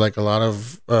entrusted like a lot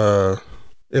of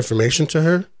information to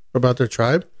her about their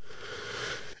tribe,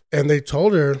 and they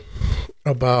told her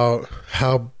about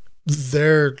how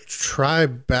their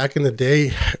tribe back in the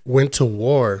day went to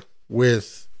war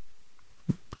with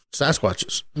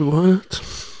Sasquatches. What?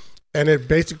 And it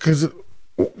basically, because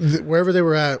wherever they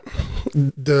were at,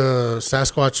 the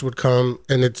Sasquatch would come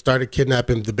and it started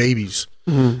kidnapping the babies,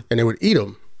 and they would eat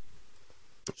them.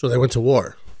 So they went to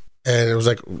war, and it was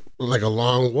like a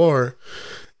long war,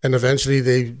 and eventually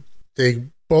they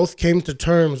both came to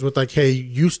terms with like, hey,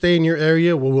 you stay in your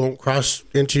area, we won't cross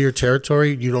into your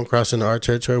territory. You don't cross into our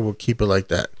territory. We'll keep it like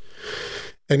that.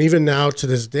 And even now to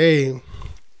this day,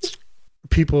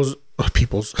 people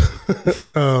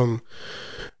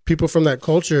from that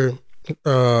culture,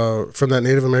 from that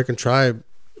Native American tribe,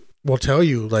 will tell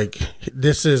you like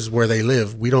this is where they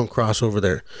live. We don't cross over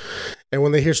there. And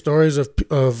when they hear stories of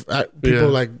people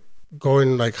like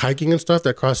going like hiking and stuff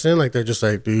that cross in, like they're just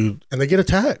like, dude, and they get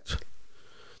attacked.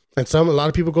 And a lot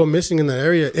of people go missing in that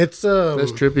area. It's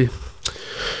that's trippy.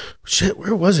 Shit,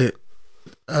 where was it?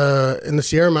 In the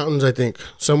Sierra Mountains, I think.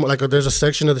 There's a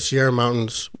section of the Sierra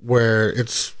Mountains where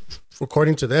it's,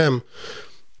 according to them,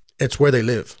 it's where they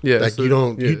live. Yeah, like so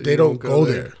they don't go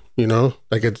there. You know,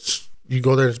 like you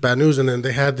go there, it's bad news. And then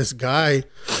they had this guy.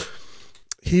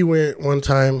 He went one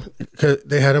time.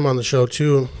 They had him on the show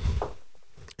too,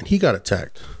 and he got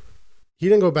attacked. He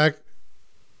didn't go back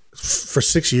for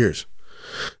 6 years.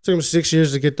 It took him 6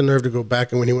 years to get the nerve to go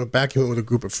back. And when he went back, he went with a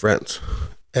group of friends,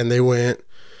 and they went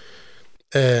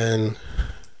and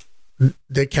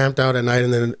they camped out at night.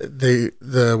 And then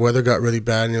the weather got really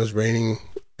bad and it was raining.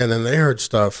 And then they heard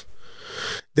stuff.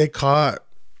 They caught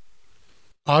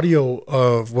audio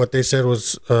of what they said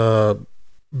was Bigfoot,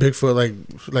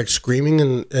 like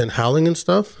screaming and howling and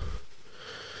stuff.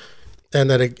 And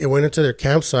that it went into their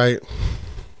campsite.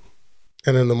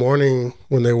 And in the morning,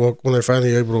 when they're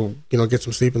finally able to, get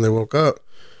some sleep and they woke up,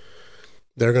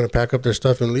 they're going to pack up their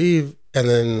stuff and leave. And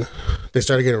then they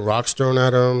started getting rocks thrown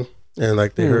at them. And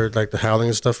like they heard like the howling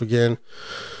and stuff again.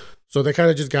 So they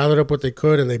kind of just gathered up what they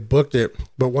could and they booked it.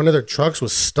 But one of their trucks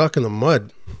was stuck in the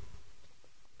mud.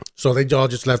 So they all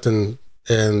just left and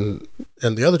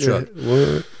the other truck.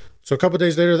 Yeah. So a couple of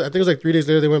days later, I think it was like 3 days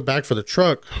later, they went back for the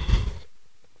truck.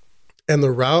 And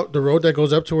the road that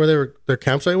goes up to where their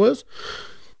campsite was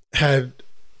had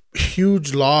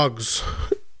huge logs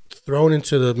thrown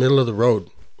into the middle of the road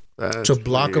to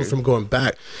block them from going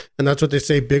back. And that's what they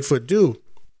say Bigfoot do.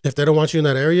 If they don't want you in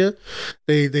that area,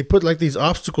 they put like these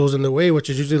obstacles in the way, which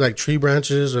is usually like tree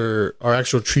branches or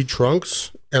actual tree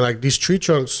trunks. And like these tree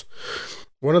trunks,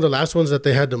 one of the last ones that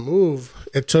they had to move,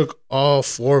 it took all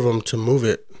 4 of them to move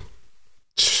it.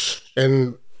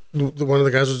 And one of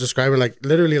the guys was describing like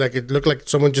literally like it looked like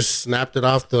someone just snapped it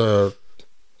off the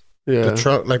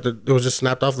trunk, like it was just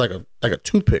snapped off like a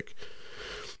toothpick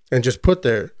and just put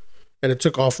there. and it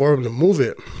took all four of them to move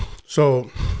it. So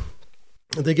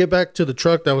they get back to the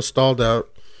truck that was stalled out,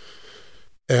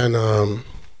 and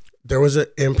there was an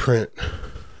imprint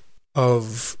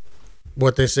of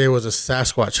what they say was a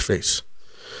Sasquatch face.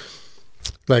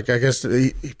 Like, I guess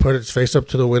he put his face up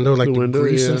to the window, like the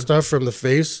grease and stuff from the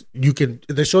face.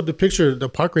 They showed the picture, the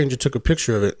park ranger took a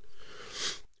picture of it.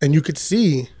 And you could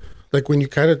see, like, when you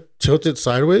kind of tilt it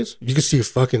sideways, you could see a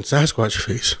fucking Sasquatch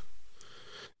face.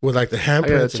 With, like, the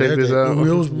handprints and everything.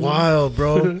 It was wild,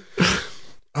 bro.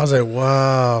 I was like,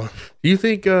 wow. Do you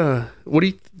think, what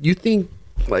do you think,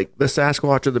 like, the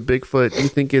Sasquatch or the Bigfoot, do you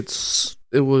think you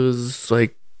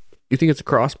think it's a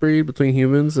crossbreed between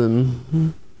humans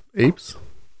and apes?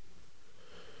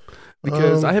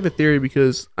 Because I have a theory,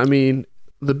 because I mean,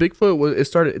 the Bigfoot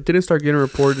it didn't start getting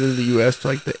reported in the US to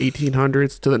like the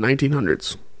 1800s to the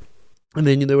 1900s, and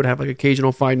then they would have like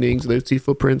occasional findings. They would see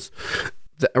footprints.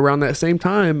 Around that same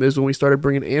time is when we started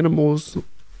bringing animals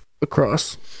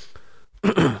across,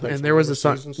 like, and there was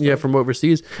from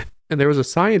overseas, and there was a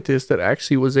scientist that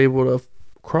actually was able to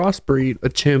crossbreed a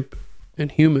chimp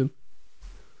and human,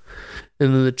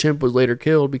 and then the chimp was later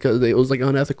killed because it was like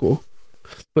unethical.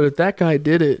 But if that guy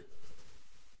did it,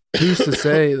 who's to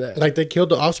say that? Like, they killed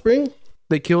the offspring?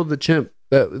 They killed the chimp.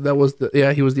 That was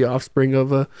he was the offspring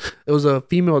of it was a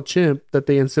female chimp that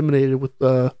they inseminated with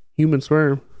human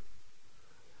sperm.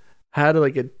 Had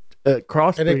like a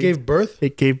crossbreed. And it gave birth?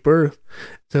 It gave birth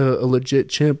to a legit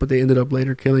chimp, but they ended up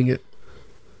later killing it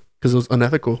because it was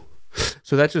unethical.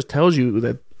 So that just tells you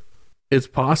that it's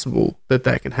possible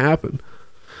that can happen.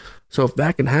 So if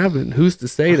that can happen, who's to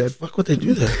say that? Fuck would they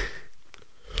do that?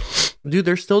 Dude,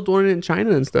 they're still doing it in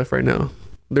China and stuff right now.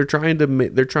 They're trying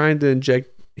to inject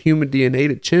human DNA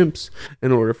to chimps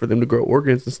in order for them to grow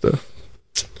organs and stuff.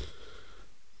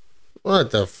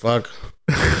 What the fuck?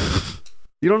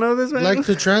 You don't know this, man? Like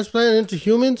to transplant into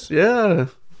humans? Yeah.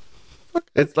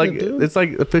 It's like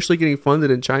officially getting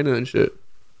funded in China and shit.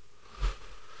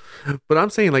 But I'm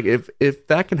saying, like, if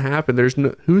that can happen, there's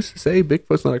who's to say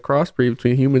Bigfoot's not a crossbreed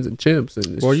between humans and chimps?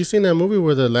 And well, you seen that movie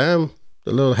where the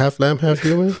little half lamb, half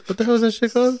human? What the hell is that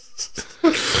shit called?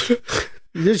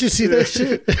 Did you see that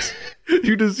shit?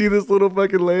 You just see this little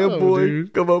fucking lamb boy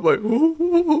come up like,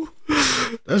 ooh.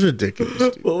 That's ridiculous,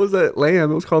 dude. What was that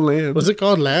lamb? It was called Lamb. Was it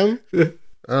called Lamb? I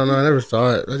don't know. I never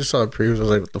saw it. I just saw it previews. I was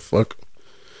like, what the fuck?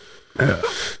 Yeah.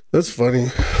 That's funny.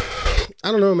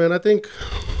 I don't know, man. I think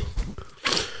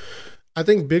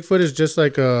Bigfoot is just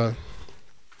like a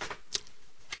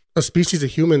species of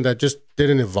human that just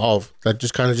didn't evolve. That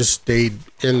just kind of just stayed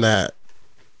in that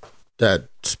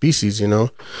species, you know?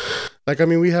 Like, I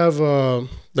mean, we have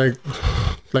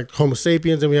like Homo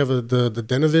sapiens, and we have the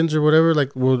Denovans or whatever,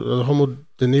 like Homo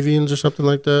Denivians or something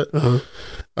like that. Uh-huh.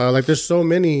 Like, there's so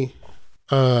many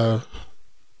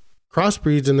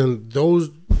crossbreeds, and then those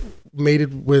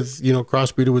mated with,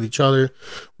 crossbreeded with each other,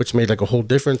 which made like a whole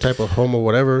different type of Homo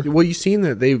whatever. Well, you seen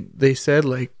that they said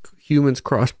like humans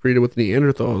crossbreeded with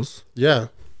Neanderthals. Yeah.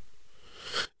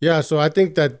 So I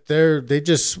think that they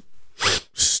just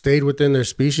stayed within their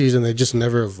species and they just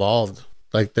never evolved.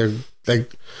 Like, they're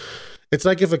like, it's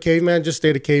like if a caveman just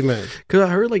stayed a caveman. Because I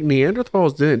heard like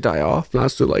Neanderthals didn't die off,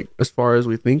 not so like as far as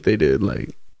we think they did.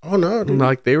 Like, oh no, dude.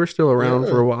 Like they were still around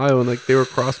for a while, and like they were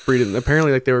crossbreeding.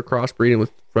 Apparently, like they were crossbreeding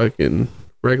with fucking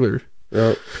regular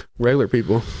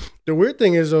people. The weird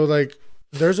thing is though, like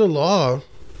there's a law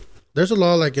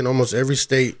like in almost every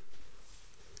state,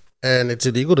 and it's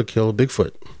illegal to kill a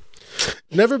Bigfoot.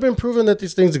 Never been proven that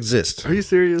these things exist. Are you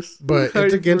serious? But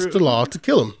it's against the law to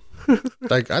kill them.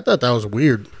 Like, I thought that was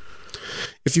weird.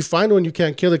 If you find one, you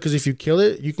can't kill it, because if you kill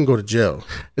it, you can go to jail.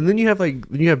 And then you have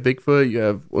Bigfoot. You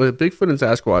have Bigfoot and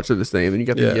Sasquatch are the same. And you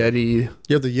got the Yeti.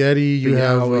 You have the Yeti. You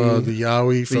have the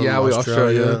Yowie from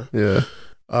Australia. Yeah.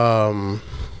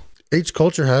 Each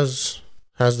culture has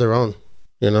their own.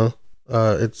 They're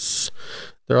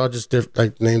all just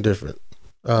named different.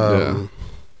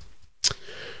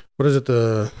 What is it?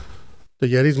 The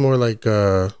Yeti's more like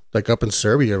up in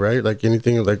Serbia, right? Like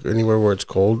anything, like anywhere where it's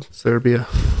cold. Serbia.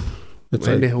 It's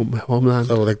like homeland.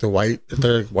 So like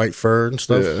they're like white fur and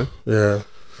stuff. Yeah.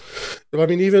 I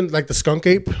mean, even like the skunk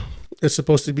ape, it's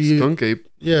supposed to be skunk ape.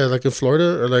 Yeah, like in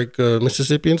Florida or like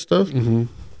Mississippi and stuff. Mm-hmm.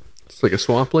 It's like a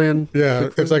swampland. Yeah,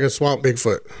 Bigfoot? It's like a swamp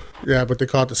Bigfoot. Yeah, but they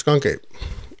call it the skunk ape,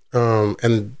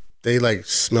 and they like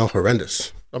smell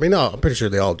horrendous. I mean, no, I'm pretty sure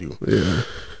they all do. Yeah.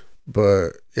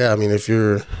 But yeah, I mean, if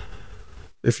you're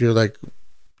like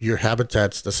your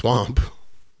habitat's the swamp,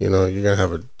 you're gonna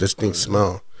have a distinct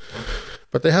smell.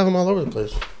 But they have them all over the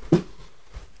place.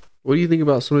 What do you think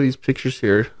about some of these pictures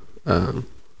here of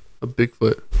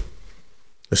Bigfoot?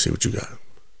 Let's see what you got.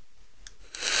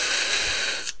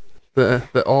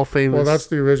 The all famous. Well, that's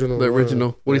the original. The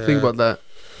original. What do you think about that?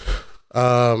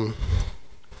 I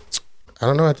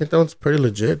don't know. I think that one's pretty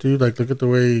legit, dude. Like, look at the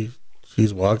way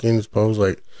he's walking, his pose.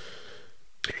 Like,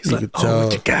 he's like,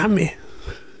 "Oh, you got me."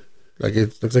 Like,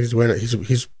 it looks like he's wearing.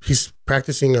 He's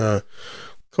practicing a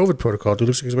COVID protocol. Dude,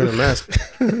 looks like he's wearing a mask.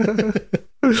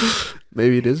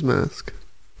 Maybe it is mask.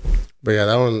 But yeah,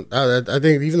 that one. I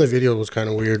think even the video was kind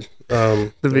of weird.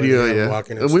 The video, yeah.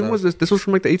 When was this? This was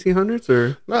from like the 1800s,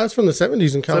 or no? It's from the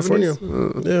 70s in California.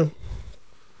 70s? Yeah.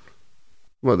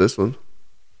 What about this one?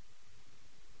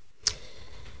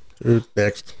 Dude,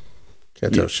 next.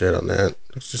 Can't tell shit on that.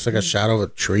 It's just like a shadow of a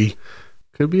tree.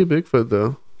 Could be a Bigfoot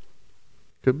though.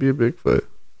 Could be a Bigfoot.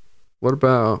 What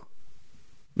about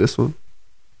this one?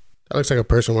 That looks like a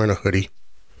person wearing a hoodie.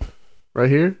 Right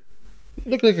here?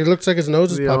 It looks like his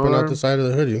nose is popping out the side of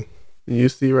the hoodie. You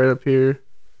see right up here?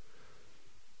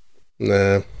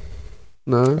 Nah.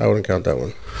 No? I wouldn't count that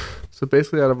one. So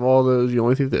basically out of all those, you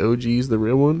only think the OG is the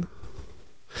real one?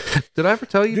 Did I ever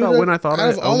tell you about when I thought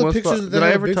I almost thought... Did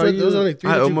I ever tell you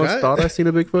I almost thought I seen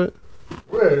a Bigfoot?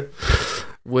 Where?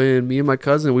 When me and my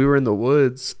cousin, we were in the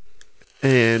woods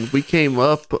and we came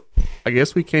up... I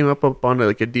guess we came up on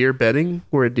like a deer bedding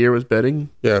where a deer was bedding.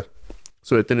 Yeah.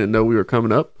 So it didn't know we were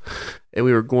coming up, and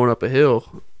we were going up a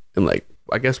hill, and like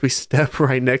I guess we stepped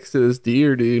right next to this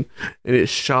deer, dude, and it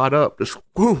shot up, just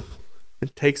whoo,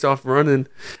 and takes off running,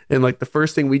 and like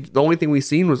the only thing we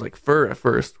seen was like fur at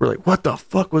first. We're like, what the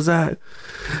fuck was that?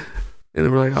 And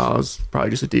then we're like, oh, it was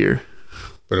probably just a deer.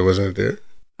 But it wasn't a deer?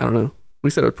 I don't know. We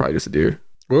said it was probably just a deer.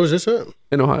 Where was this at?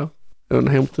 In Ohio, in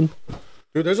Hamilton.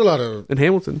 Dude, there's a lot of in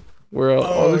Hamilton. Where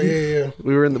yeah.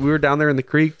 We were down there in the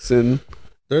creeks and.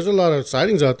 There's a lot of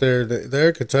sightings out there.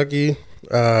 There, Kentucky.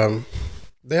 They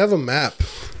have a map.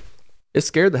 It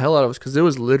scared the hell out of us because it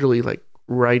was literally like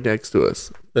right next to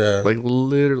us. Yeah. Like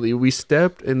literally, we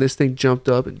stepped and this thing jumped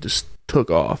up and just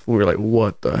took off. We were like,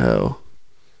 "What the hell?"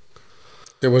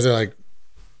 Was it like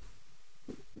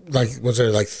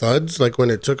thuds like when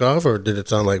it took off, or did it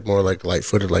sound like more like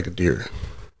light-footed like a deer?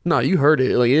 No, you heard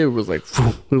it. Like it was like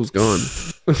it was gone,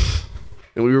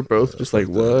 and we were both just like,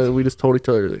 "What?" We just told each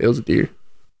other it was a deer.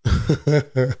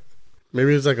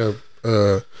 Maybe it's like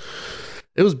it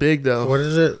was big though. What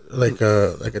is it? Like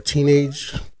a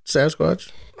teenage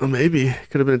Sasquatch? Oh, maybe.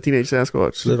 Could have been a teenage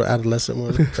Sasquatch. Little adolescent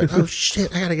one. It's like, oh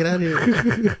shit, I gotta get out of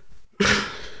here.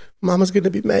 Mama's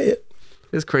gonna be mad.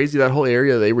 It's crazy that whole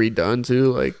area they redone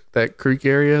too, like that creek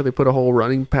area. They put a whole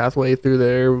running pathway through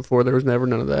there before there was never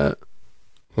none of that.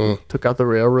 Took out the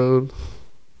railroad.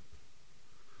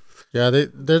 Yeah,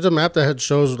 there's a map that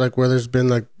shows like where there's been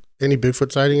like any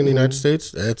Bigfoot sighting in the United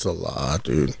States. It's a lot,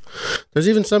 dude. There's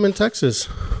even some in Texas.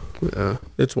 Yeah,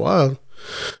 it's wild.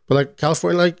 But like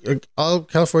California, like all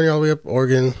California, all the way up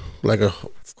Oregon,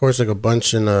 of course, like a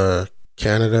bunch in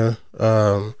Canada,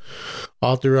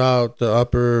 all throughout the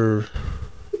upper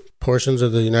portions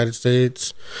of the United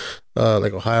States,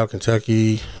 like Ohio,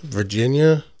 Kentucky,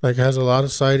 Virginia, like has a lot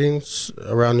of sightings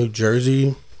around New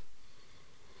Jersey.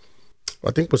 I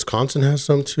think Wisconsin has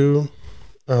some too.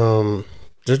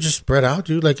 They're just spread out,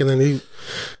 dude. Like, and then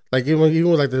even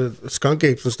with like the skunk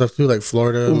apes and stuff too, like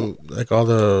Florida and like all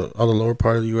the lower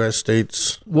part of the U.S.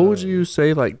 states. What would you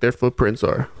say like their footprints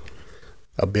are?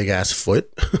 A big ass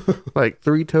foot, like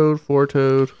 3-toed,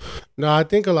 4-toed. No, I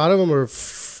think a lot of them are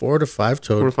 4 to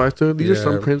 5-toed. 4 to 5-toed. These are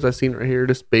some prints I've seen right here.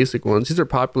 Just basic ones. These are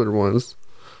popular ones,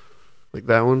 like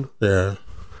that one. Yeah,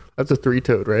 that's a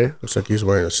 3-toed, right? Looks like he's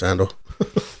wearing a sandal.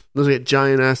 Looks like a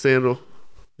giant ass sandal.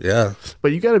 Yeah,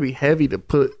 but you got to be heavy to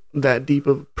put that deep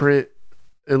of a print.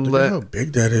 Look at how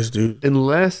big that is, dude.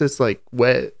 Unless it's like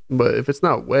wet, but if it's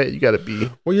not wet, you got to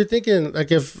be. Well, you're thinking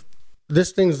like if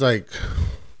this thing's like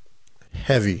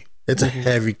heavy, it's a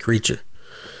heavy creature.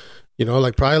 You know,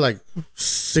 like probably like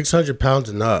 600 pounds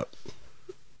and up.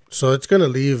 So it's gonna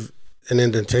leave an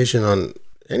indentation on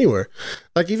anywhere.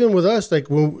 Like even with us, like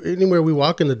anywhere we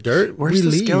walk in the dirt, where's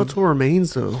the skeletal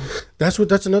remains though? That's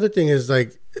another thing is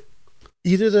like.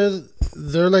 Either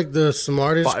they're like the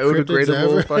smartest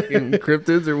biodegradable fucking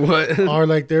cryptids or what, or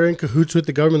like they're in cahoots with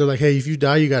the government. They're like, hey, if you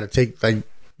die, you got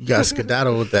to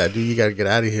skedaddle with that, dude. You got to get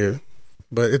out of here.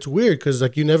 But it's weird because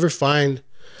like you never find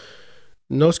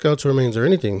no skeletal remains or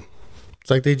anything. It's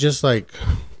like they just like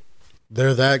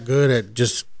they're that good at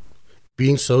just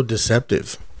being so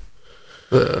deceptive.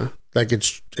 Like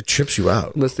it trips you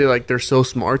out. Unless they're so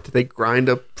smart that they grind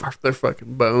up their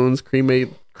fucking bones, cremate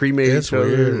it's each other.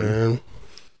 Weird, man.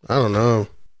 I don't know.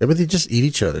 Maybe they just eat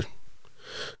each other.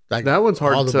 Like that one's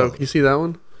hard to tell. Can you see that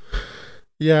one?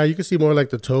 Yeah, you can see more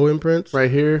like the toe imprints. Right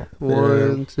here.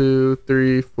 1, 2,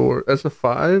 3, 4. That's a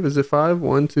 5. Is it 5?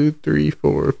 1, 2, 3,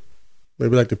 4.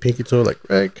 Maybe like the pinky toe, like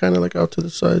right, kind of like out to the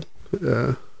side.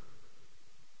 Yeah.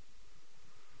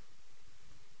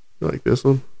 You like this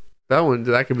one?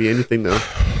 That could be anything though.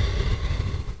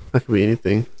 That could be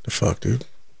anything. The fuck, dude?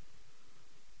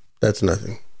 That's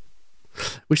nothing.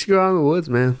 We should go out in the woods,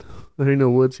 man. There ain't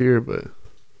no woods here, but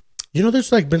you know,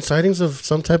 there's like been sightings of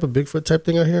some type of Bigfoot type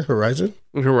thing out here. Horizon.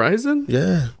 Horizon?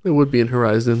 Yeah, it would be in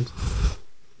Horizon.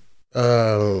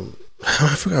 I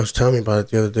forgot I was telling me about it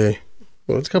the other day.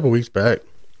 Well, it's a couple weeks back,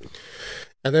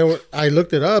 and then I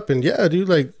looked it up, and yeah, dude,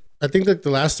 like I think that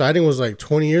the last sighting was like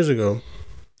 20 years ago,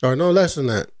 or no less than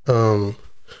that.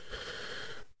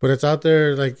 But it's out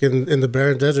there like in the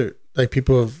barren desert. Like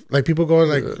people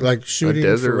going like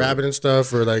shooting for rabbit and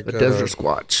stuff, or like a desert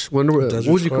squatch. What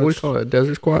would you call it? A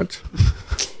desert squatch?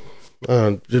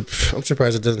 I'm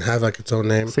surprised it doesn't have like its own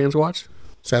name. Sandsquatch.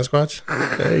 Sasquatch.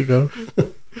 There you go.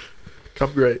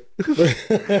 Copyright.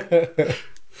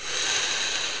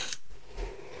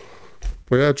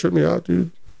 But yeah, it tripped me out,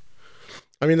 dude.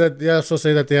 I mean, they also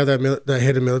say that they have that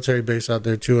hidden military base out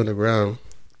there too underground.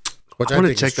 Which I want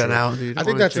to check that out, dude. I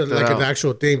think that's an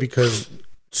actual thing because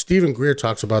Stephen Greer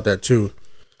talks about that too.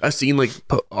 I've seen like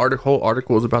whole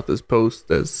articles about this post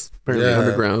that's apparently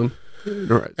underground.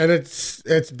 Right. And it's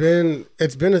been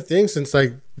a thing since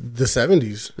like the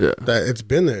 70s. Yeah, that it's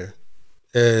been there,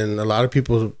 and a lot of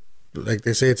people like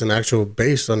they say it's an actual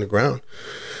base underground.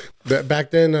 Back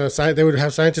then, they would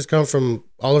have scientists come from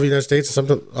all over the United States and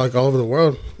something like all over the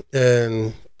world,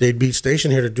 and they'd be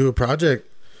stationed here to do a project,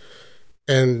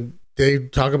 and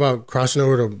they'd talk about crossing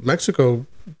over to Mexico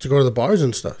to go to the bars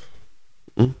and stuff,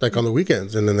 like on the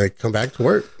weekends, and then they come back to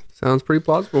work. Sounds pretty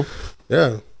plausible.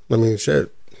 Yeah, I mean,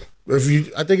 shit. If you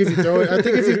throw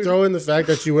in the fact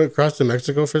that you went across to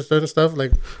Mexico for certain stuff,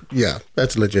 like, yeah,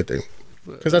 that's a legit thing,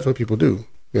 because that's what people do,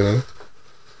 you know.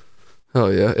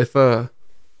 Hell yeah! If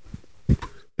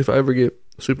I ever get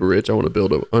super rich, I want to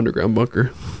build an underground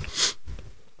bunker.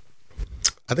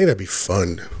 I think that'd be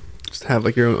fun. Just have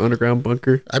like your own underground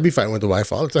bunker. I'd be fighting with the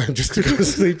wife all the time just to go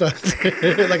sleep out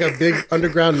there. Like a big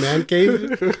underground man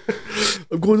cave.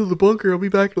 I'm going to the bunker. I'll be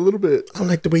back in a little bit. I don't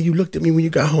like the way you looked at me when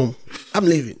you got home. I'm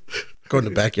leaving. Go in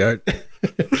the backyard.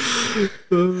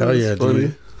 Hell yeah, funny.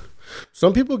 Dude.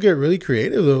 Some people get really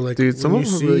creative though. Like, dude, some of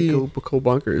them are really cool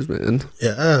bunkers, man.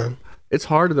 Yeah. It's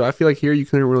hard though. I feel like here you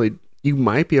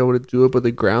might be able to do it, but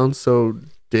the ground's so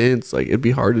dense, like it'd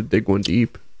be hard to dig one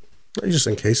deep. You just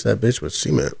encase that bitch with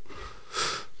cement.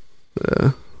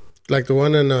 Yeah. Like the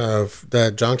one in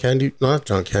that John Candy, not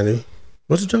John Candy.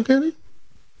 Was it John Candy?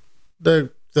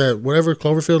 That whatever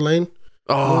Cloverfield Lane.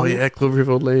 Oh yeah,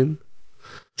 Cloverfield Lane.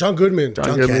 John Goodman.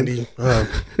 John Candy.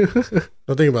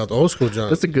 Don't think about the old school John.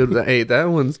 That's a good. Hey, that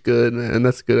one's good, man.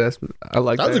 That's a good ass. I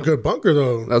like that. That was a good bunker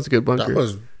though. That was a good bunker. That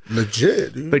was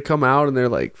legit, dude. They come out and they're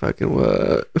like, "Fucking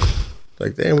what?"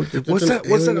 Like, damn. What's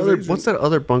that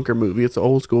other bunker movie? It's an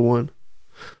old school one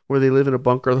where they live in a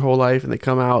bunker their whole life and they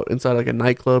come out inside like a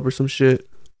nightclub or some shit.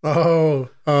 Oh,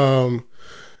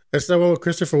 that's that one with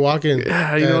Christopher Walken.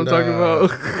 Yeah, you know what I'm talking about.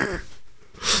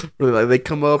 Where like they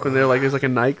come up and they're like, there's like a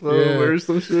nightclub or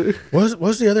some shit.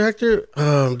 What's the other actor?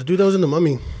 The dude that was in The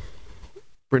Mummy.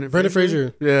 Brendan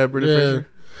Fraser. Yeah, Brendan Fraser.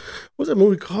 What's that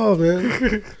movie called,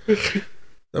 man?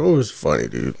 That movie was funny,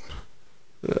 dude.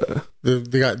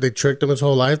 They tricked him his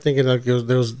whole life thinking like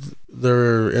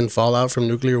they're in fallout from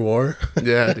nuclear war.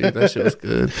 Yeah, dude, that shit was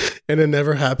good. And it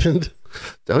never happened.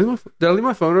 Did I leave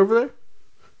my phone over there?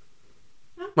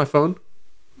 Huh? My phone?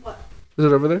 What? Is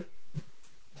it over there?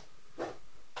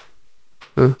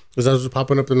 Huh? Is that what's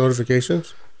popping up the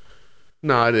notifications?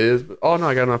 No, it is. But, oh no,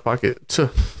 I got it in my pocket.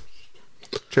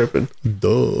 Tripping.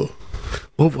 Duh.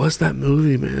 What was that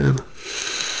movie, man?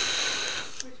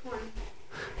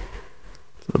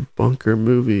 A bunker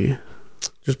movie.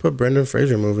 Just put Brendan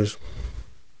Fraser movies.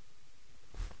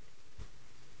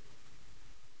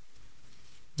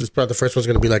 Just probably the first one's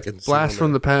gonna be like Blast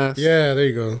from the Past. Yeah, there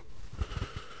you go.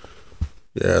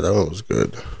 Yeah, that one was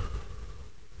good.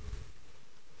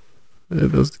 Yeah,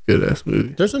 that was a good ass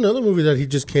movie. There's another movie that he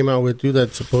just came out with, dude.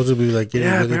 That's supposedly like getting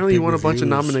really apparently he won reviews. A bunch of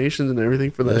nominations and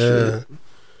everything for that shit.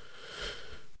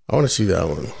 I want to see that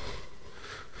one.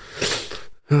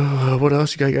 What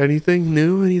else? You got anything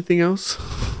new? Anything else?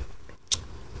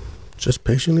 Just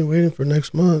patiently waiting for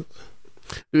next month.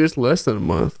 Dude, it's less than a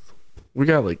month. We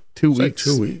got like 2 weeks.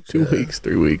 Like 2 weeks. 2 weeks,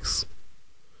 3 weeks.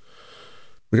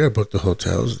 We gotta book the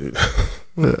hotels, dude.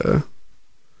 Yeah.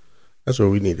 That's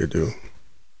what we need to do.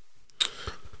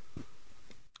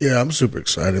 Yeah, I'm super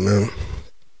excited, man.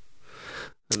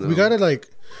 We gotta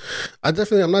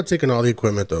I'm not taking all the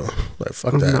equipment though. Like,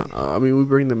 fuck that. I mean, we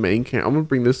bring the main camera. I'm gonna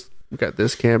bring this. We got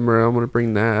this camera. I'm gonna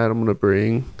bring that. I'm gonna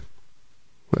bring.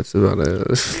 That's about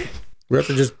it. We have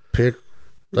to just pick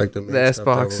like the S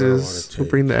boxes. We'll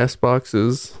bring the S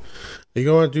boxes. You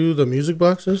gonna do the music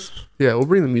boxes? Yeah, we'll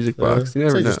bring the music box. You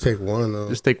never know. Just take one though.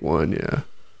 Just take one, yeah.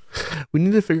 We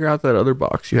need to figure out that other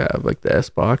box you have, like the S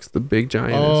box, the big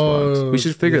giant S box. We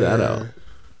should figure that out.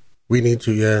 We need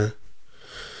to, yeah.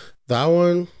 That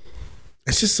one,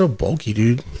 it's just so bulky,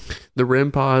 dude. The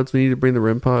REM pods. We need to bring the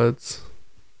REM pods.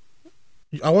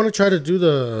 I want to try to do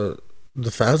the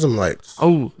Phasm lights.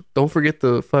 Oh, don't forget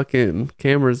the fucking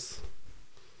cameras.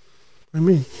 What do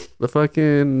you mean? The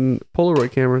fucking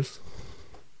Polaroid cameras.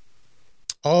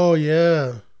 Oh,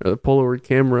 yeah. The Polaroid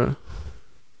camera.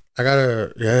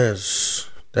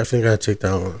 Definitely gotta take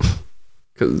that one.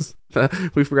 Because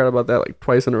we forgot about that like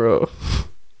twice in a row.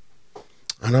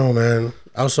 I know, man.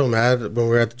 I was so mad when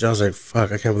we were at the job. I was like,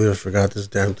 fuck, I can't believe I forgot this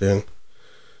damn thing.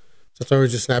 That's why we were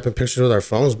just snapping pictures with our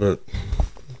phones, but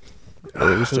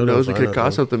who knows? We could have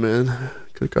caught something, man.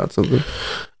 Could have caught something.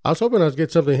 I was hoping I'd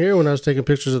get something here when I was taking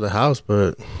pictures of the house,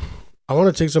 but I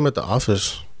want to take some at the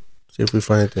office. See if we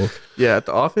find anything. Yeah, at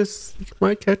the office, you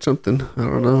might catch something. I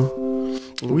don't know.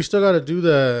 We still got to do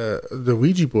the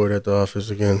Ouija board at the office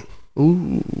again.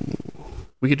 Ooh.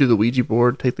 We could do the Ouija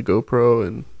board, take the GoPro,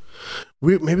 and...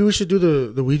 Maybe we should do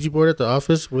the Ouija board at the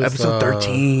office with... Episode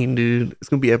 13, dude. It's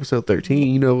going to be episode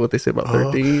 13. You know what they say about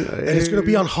 13. And it's going to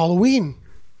be on Halloween.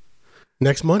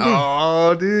 Next Monday.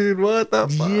 Oh, dude. What the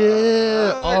fuck?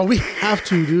 Yeah. Oh, we have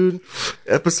to, dude.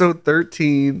 Episode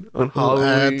 13 on Halloween.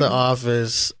 At the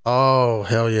office. Oh,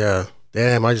 hell yeah.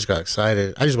 Damn, I just got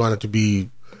excited. I just want it to be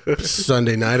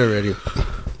Sunday night already.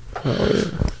 Oh,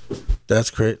 yeah. That's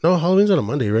great. No, Halloween's on a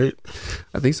Monday, right?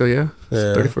 I think so, yeah.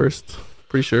 It's 31st.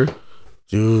 Pretty sure.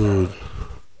 Dude.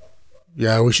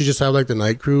 Yeah, we should just have like the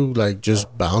night crew like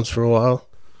just bounce for a while.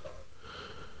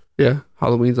 Yeah,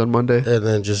 Halloween's on Monday. And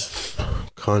then just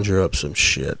conjure up some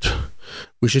shit.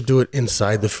 We should do it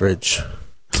inside the fridge.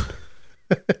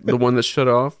 The one that's shut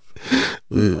off?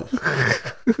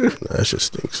 That shit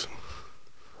stinks.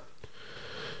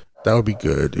 That would be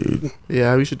good, dude.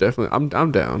 Yeah, we should definitely.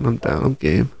 I'm down. I'm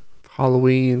game.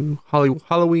 Halloween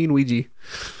Ouija.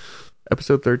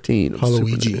 Episode 13.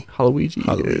 Halloween.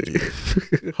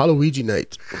 Halloween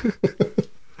night.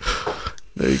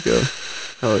 There you go.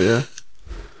 Hell yeah.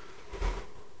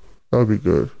 That would be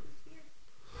good.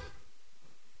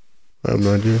 I have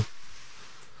no idea.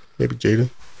 Maybe Jaden.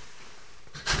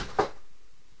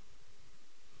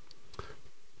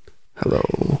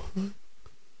 Hello.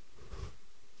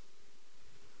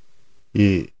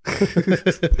 Yeah.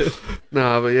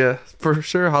 Nah, but yeah, for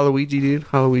sure, Halloween, dude.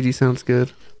 Halloween sounds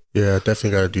good. Yeah,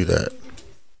 definitely got to do that.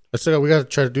 We got to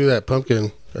try to do that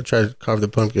pumpkin. I tried to carve the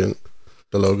pumpkin,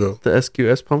 the logo. The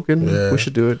SQS pumpkin? Yeah. We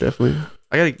should do it, definitely.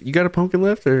 You got a pumpkin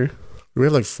left, or? We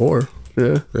have like 4.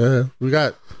 Yeah. Yeah. We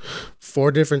got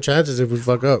 4 different chances if we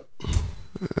fuck up.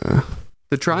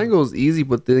 The triangle is easy,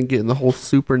 but then getting the whole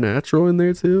supernatural in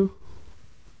there too,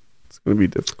 it's going to be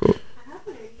difficult. I have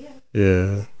an idea.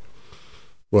 Yeah.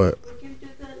 What? We can do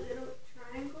the little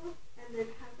triangle and then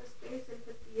have a space and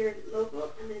put your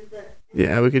logo and then the...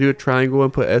 Yeah, we could do a triangle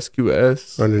and put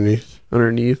SQS Underneath. You know what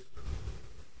I'm saying?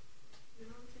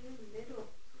 The middle.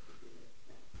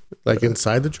 Like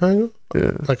inside the triangle?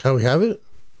 Yeah. Like how we have it?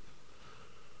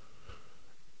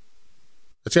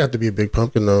 It's gonna have to be a big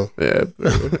pumpkin though. Yeah.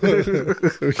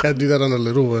 We can't do that on a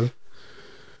little one.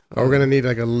 Or we're gonna need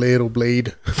like a little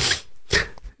blade.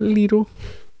 Little.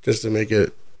 Just to make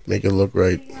it look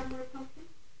right. Do you have more pumpkins?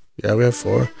 Yeah, we have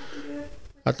 4.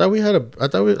 I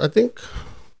think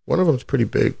one of them's pretty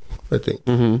big. I think.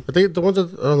 Mm-hmm. I think the ones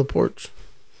that are on the porch.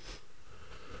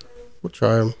 We'll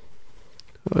try them.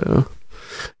 Oh, yeah.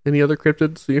 Any other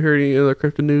cryptids? You heard any other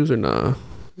cryptid news or nah?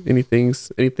 Anything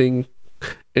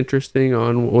interesting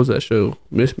on, what was that show?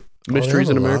 Mysteries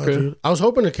in America? I was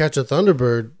hoping to catch a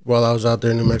thunderbird while I was out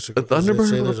there in New Mexico. A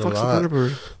thunderbird? What the fuck's a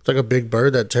thunderbird? It's like a big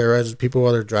bird that terrorizes people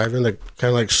while they're driving. That kind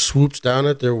of like swoops down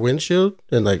at their windshield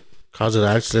and like causes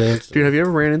accidents. Dude, have you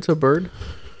ever ran into a bird?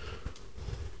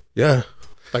 Yeah.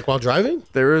 Like while driving?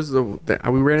 We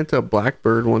ran into a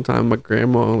blackbird one time. My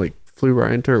grandma like flew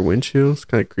right into her windshield. It's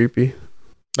kind of creepy.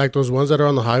 Like those ones that are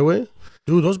on the highway?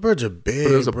 Dude, those birds are big.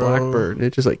 But it was a blackbird. And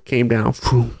it just like came down.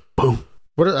 Boom, boom.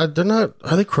 What are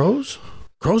they crows?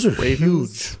 Crows are Ravens?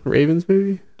 huge. Ravens,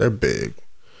 maybe? They're big.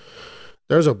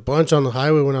 There's a bunch on the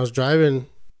highway when I was driving,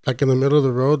 like in the middle of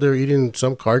the road. They're eating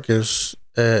some carcass.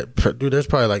 Dude, there's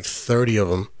probably like 30 of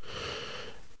them.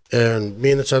 And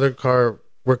me and this other car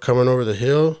were coming over the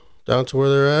hill down to where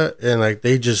they're at. And like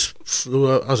they just flew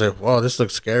up. I was like, wow, this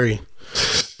looks scary.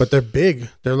 But they're big.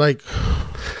 They're like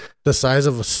the size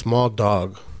of a small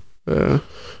dog. Yeah.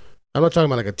 I'm not talking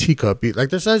about like a teacup. Like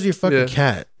the size of your fucking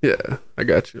cat. Yeah, I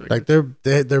got you. Like they're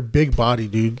big body,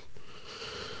 dude.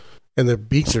 And their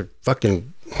beaks are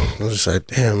fucking. I was just like,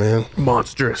 damn, man,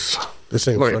 monstrous. This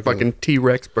thing like fucking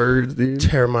T-Rex birds, dude.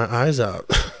 Tear my eyes out.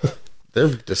 They're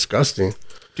disgusting.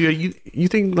 Dude, you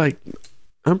think like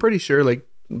I'm pretty sure like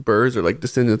birds are like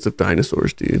descendants of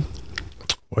dinosaurs, dude.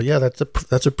 Well, yeah, that's a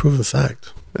proven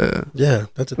fact. Yeah,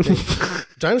 that's a thing.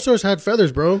 Dinosaurs had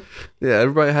feathers, bro. Yeah,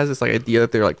 everybody has this like idea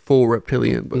that they're like full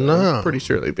reptilian, but I'm pretty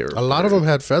sure like they were. A lot of them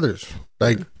had feathers.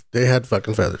 Like they had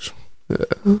fucking feathers.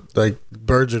 Yeah. Like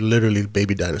birds are literally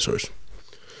baby dinosaurs.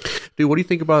 Dude, what do you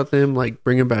think about them like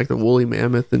bringing back the woolly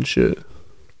mammoth and shit?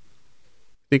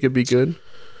 Think it'd be good?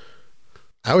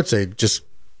 I would say just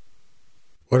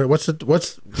what's the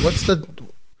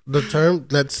term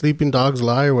that sleeping dogs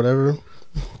lie or whatever?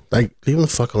 Like leave them the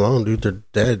fuck alone, dude. They're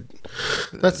dead.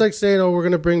 That's like saying, oh, we're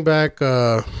gonna bring back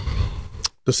the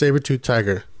saber-toothed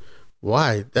tiger.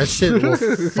 Why? That shit will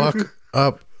fuck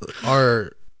up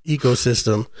our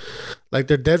ecosystem. Like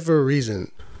they're dead for a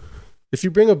reason. If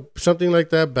you bring something like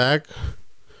that back,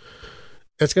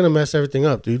 it's gonna mess everything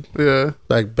up, dude. Yeah,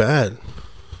 like bad.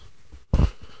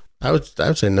 I would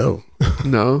say no.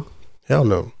 No, hell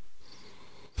no.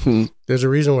 There's a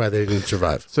reason why they didn't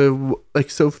survive. So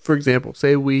for example,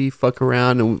 say we fuck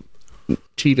around and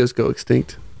cheetahs go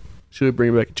extinct. Should we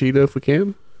bring back a cheetah if we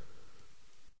can?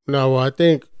 No, well, I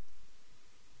think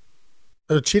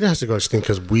a cheetah has to go extinct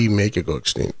because we make it go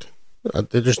extinct.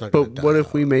 They're just not. But what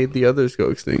if we made the others go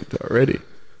extinct already?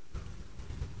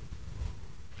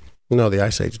 No, the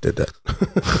Ice Age did that.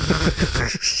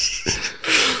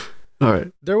 All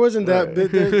right. There wasn't that.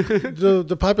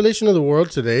 The population of the world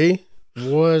today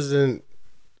wasn't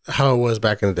how it was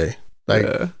back in the day.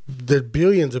 Like the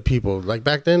billions of people. Like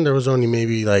back then, there was only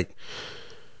maybe like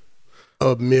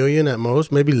 1 million at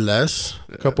most, maybe less,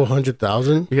 a couple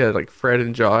 100,000. You had like Fred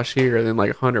and Josh here, and then like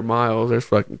 100 miles. There's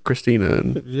fucking Christina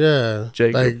and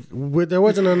Jacob. Like there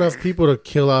wasn't enough people to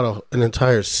kill out an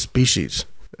entire species.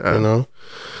 You know,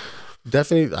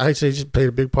 definitely, I'd say just played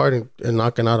a big part in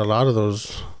knocking out a lot of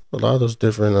those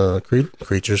different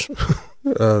creatures,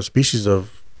 species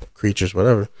of creatures,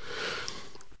 whatever.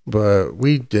 But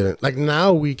we didn't. Like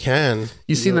now we can.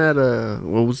 You seen that?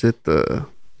 What was it? The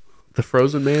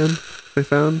Frozen Man they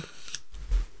found.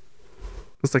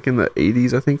 It's like in the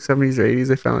 80s, I think 70s or 80s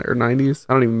they found it, or 90s.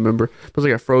 I don't even remember. It was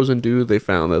like a frozen dude they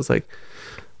found that's like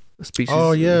a species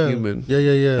of human.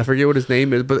 Yeah. I forget what his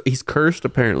name is, but he's cursed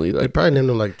apparently. Like, they probably named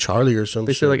him like Charlie or something.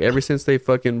 They said like ever since they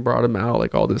fucking brought him out,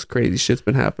 like all this crazy shit's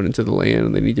been happening to the land,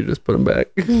 and they need to just put him back.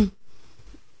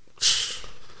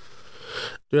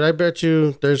 Dude, I bet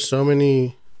you there's so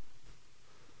many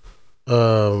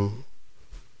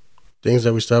things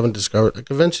that we still haven't discovered.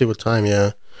 Like eventually with time,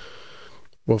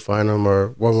 we'll find them. Or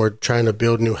when we're trying to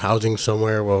build new housing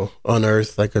somewhere, we'll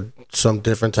unearth like some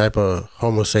different type of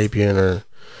Homo sapien or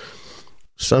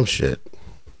some shit.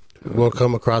 We'll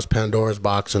come across Pandora's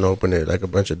box and open it like a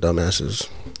bunch of dumbasses.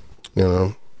 You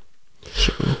know?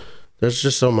 Sure. There's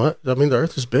just so much. I mean, the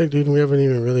Earth is big, dude. And we haven't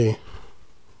even really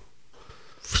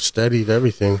studied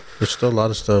everything. There's still a lot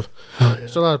of stuff.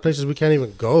 There's a lot of places we can't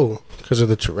even go because of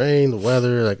the terrain, the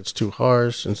weather. Like it's too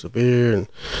harsh and severe, and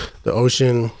the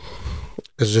ocean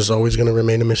is just always going to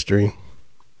remain a mystery.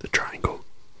 The triangle.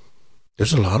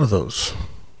 There's a lot of those.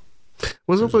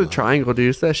 What's up with the triangle, dude?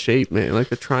 It's that shape, man. Like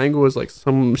the triangle is like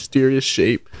some mysterious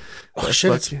shape. Oh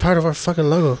shit! It's part of our fucking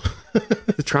logo.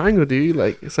 The triangle, dude.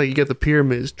 Like it's like you got the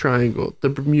pyramids triangle, the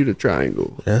Bermuda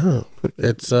Triangle. Yeah,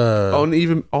 it's and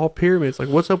even all pyramids. Like,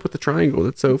 what's up with the triangle?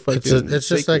 That's so fucking. It's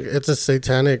just like it's a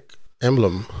satanic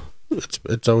emblem.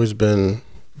 It's always been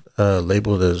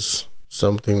labeled as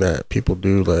something that people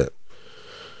do that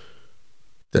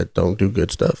don't do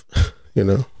good stuff. You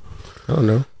know, I don't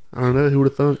know. Who would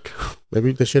have thunk?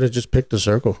 Maybe they should have just picked a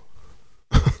circle.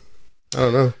 I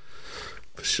don't know.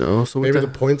 For sure. So maybe the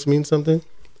points mean something.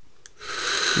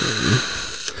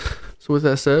 So with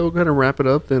that said, we'll go ahead and wrap it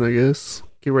up then, I guess.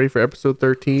 Get ready for episode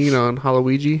 13 on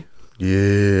Halloween.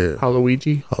 Yeah. Halloween.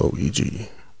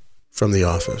 From The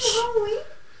Office.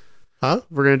 Huh?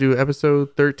 We're going to do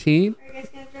episode 13. Are you guys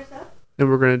going to dress up? And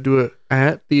we're going to do it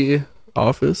at The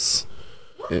Office.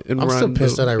 And I'm still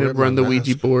pissed that I run the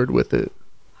Ouija board with it.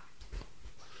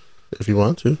 If you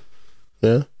want to.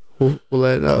 Yeah. We'll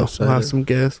have some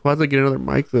guests. We'll have to get another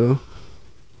mic, though.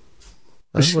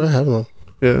 I have one.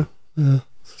 Yeah.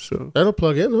 So that'll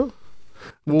plug in, huh?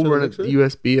 We'll run it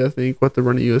USB, I think. We'll have to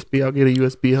run a USB. I'll get a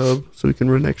USB hub so we can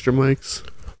run extra mics.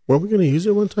 Were we going to use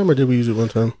it one time, or did we use it one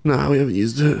time? Nah, we haven't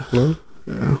used it. No?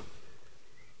 Yeah.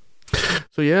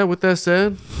 So, yeah, with that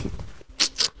said,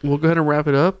 we'll go ahead and wrap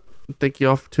it up. Thank you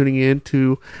all for tuning in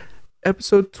to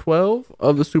episode 12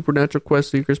 of the Supernatural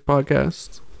Quest Seekers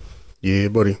podcast. Yeah,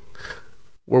 buddy.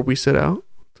 Where we set out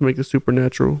to make the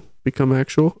supernatural become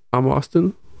actual. I'm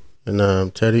Austin. And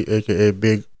I'm Teddy, a.k.a.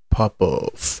 Big Papa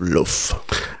Fluff.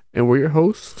 And we're your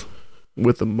hosts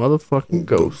with the motherfucking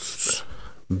ghosts.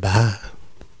 Bye.